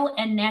 Dial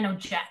and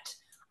NanoJet.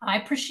 I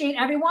appreciate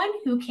everyone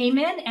who came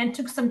in and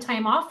took some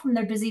time off from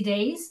their busy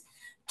days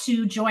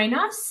to join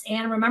us.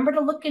 And remember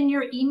to look in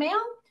your email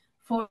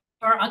for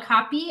a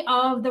copy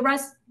of the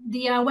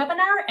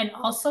webinar, and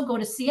also go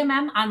to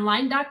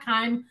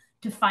cmmonline.com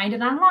to find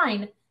it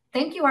online.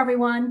 Thank you,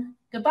 everyone.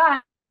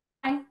 Goodbye.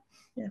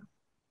 Yeah.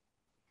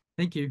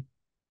 Thank you.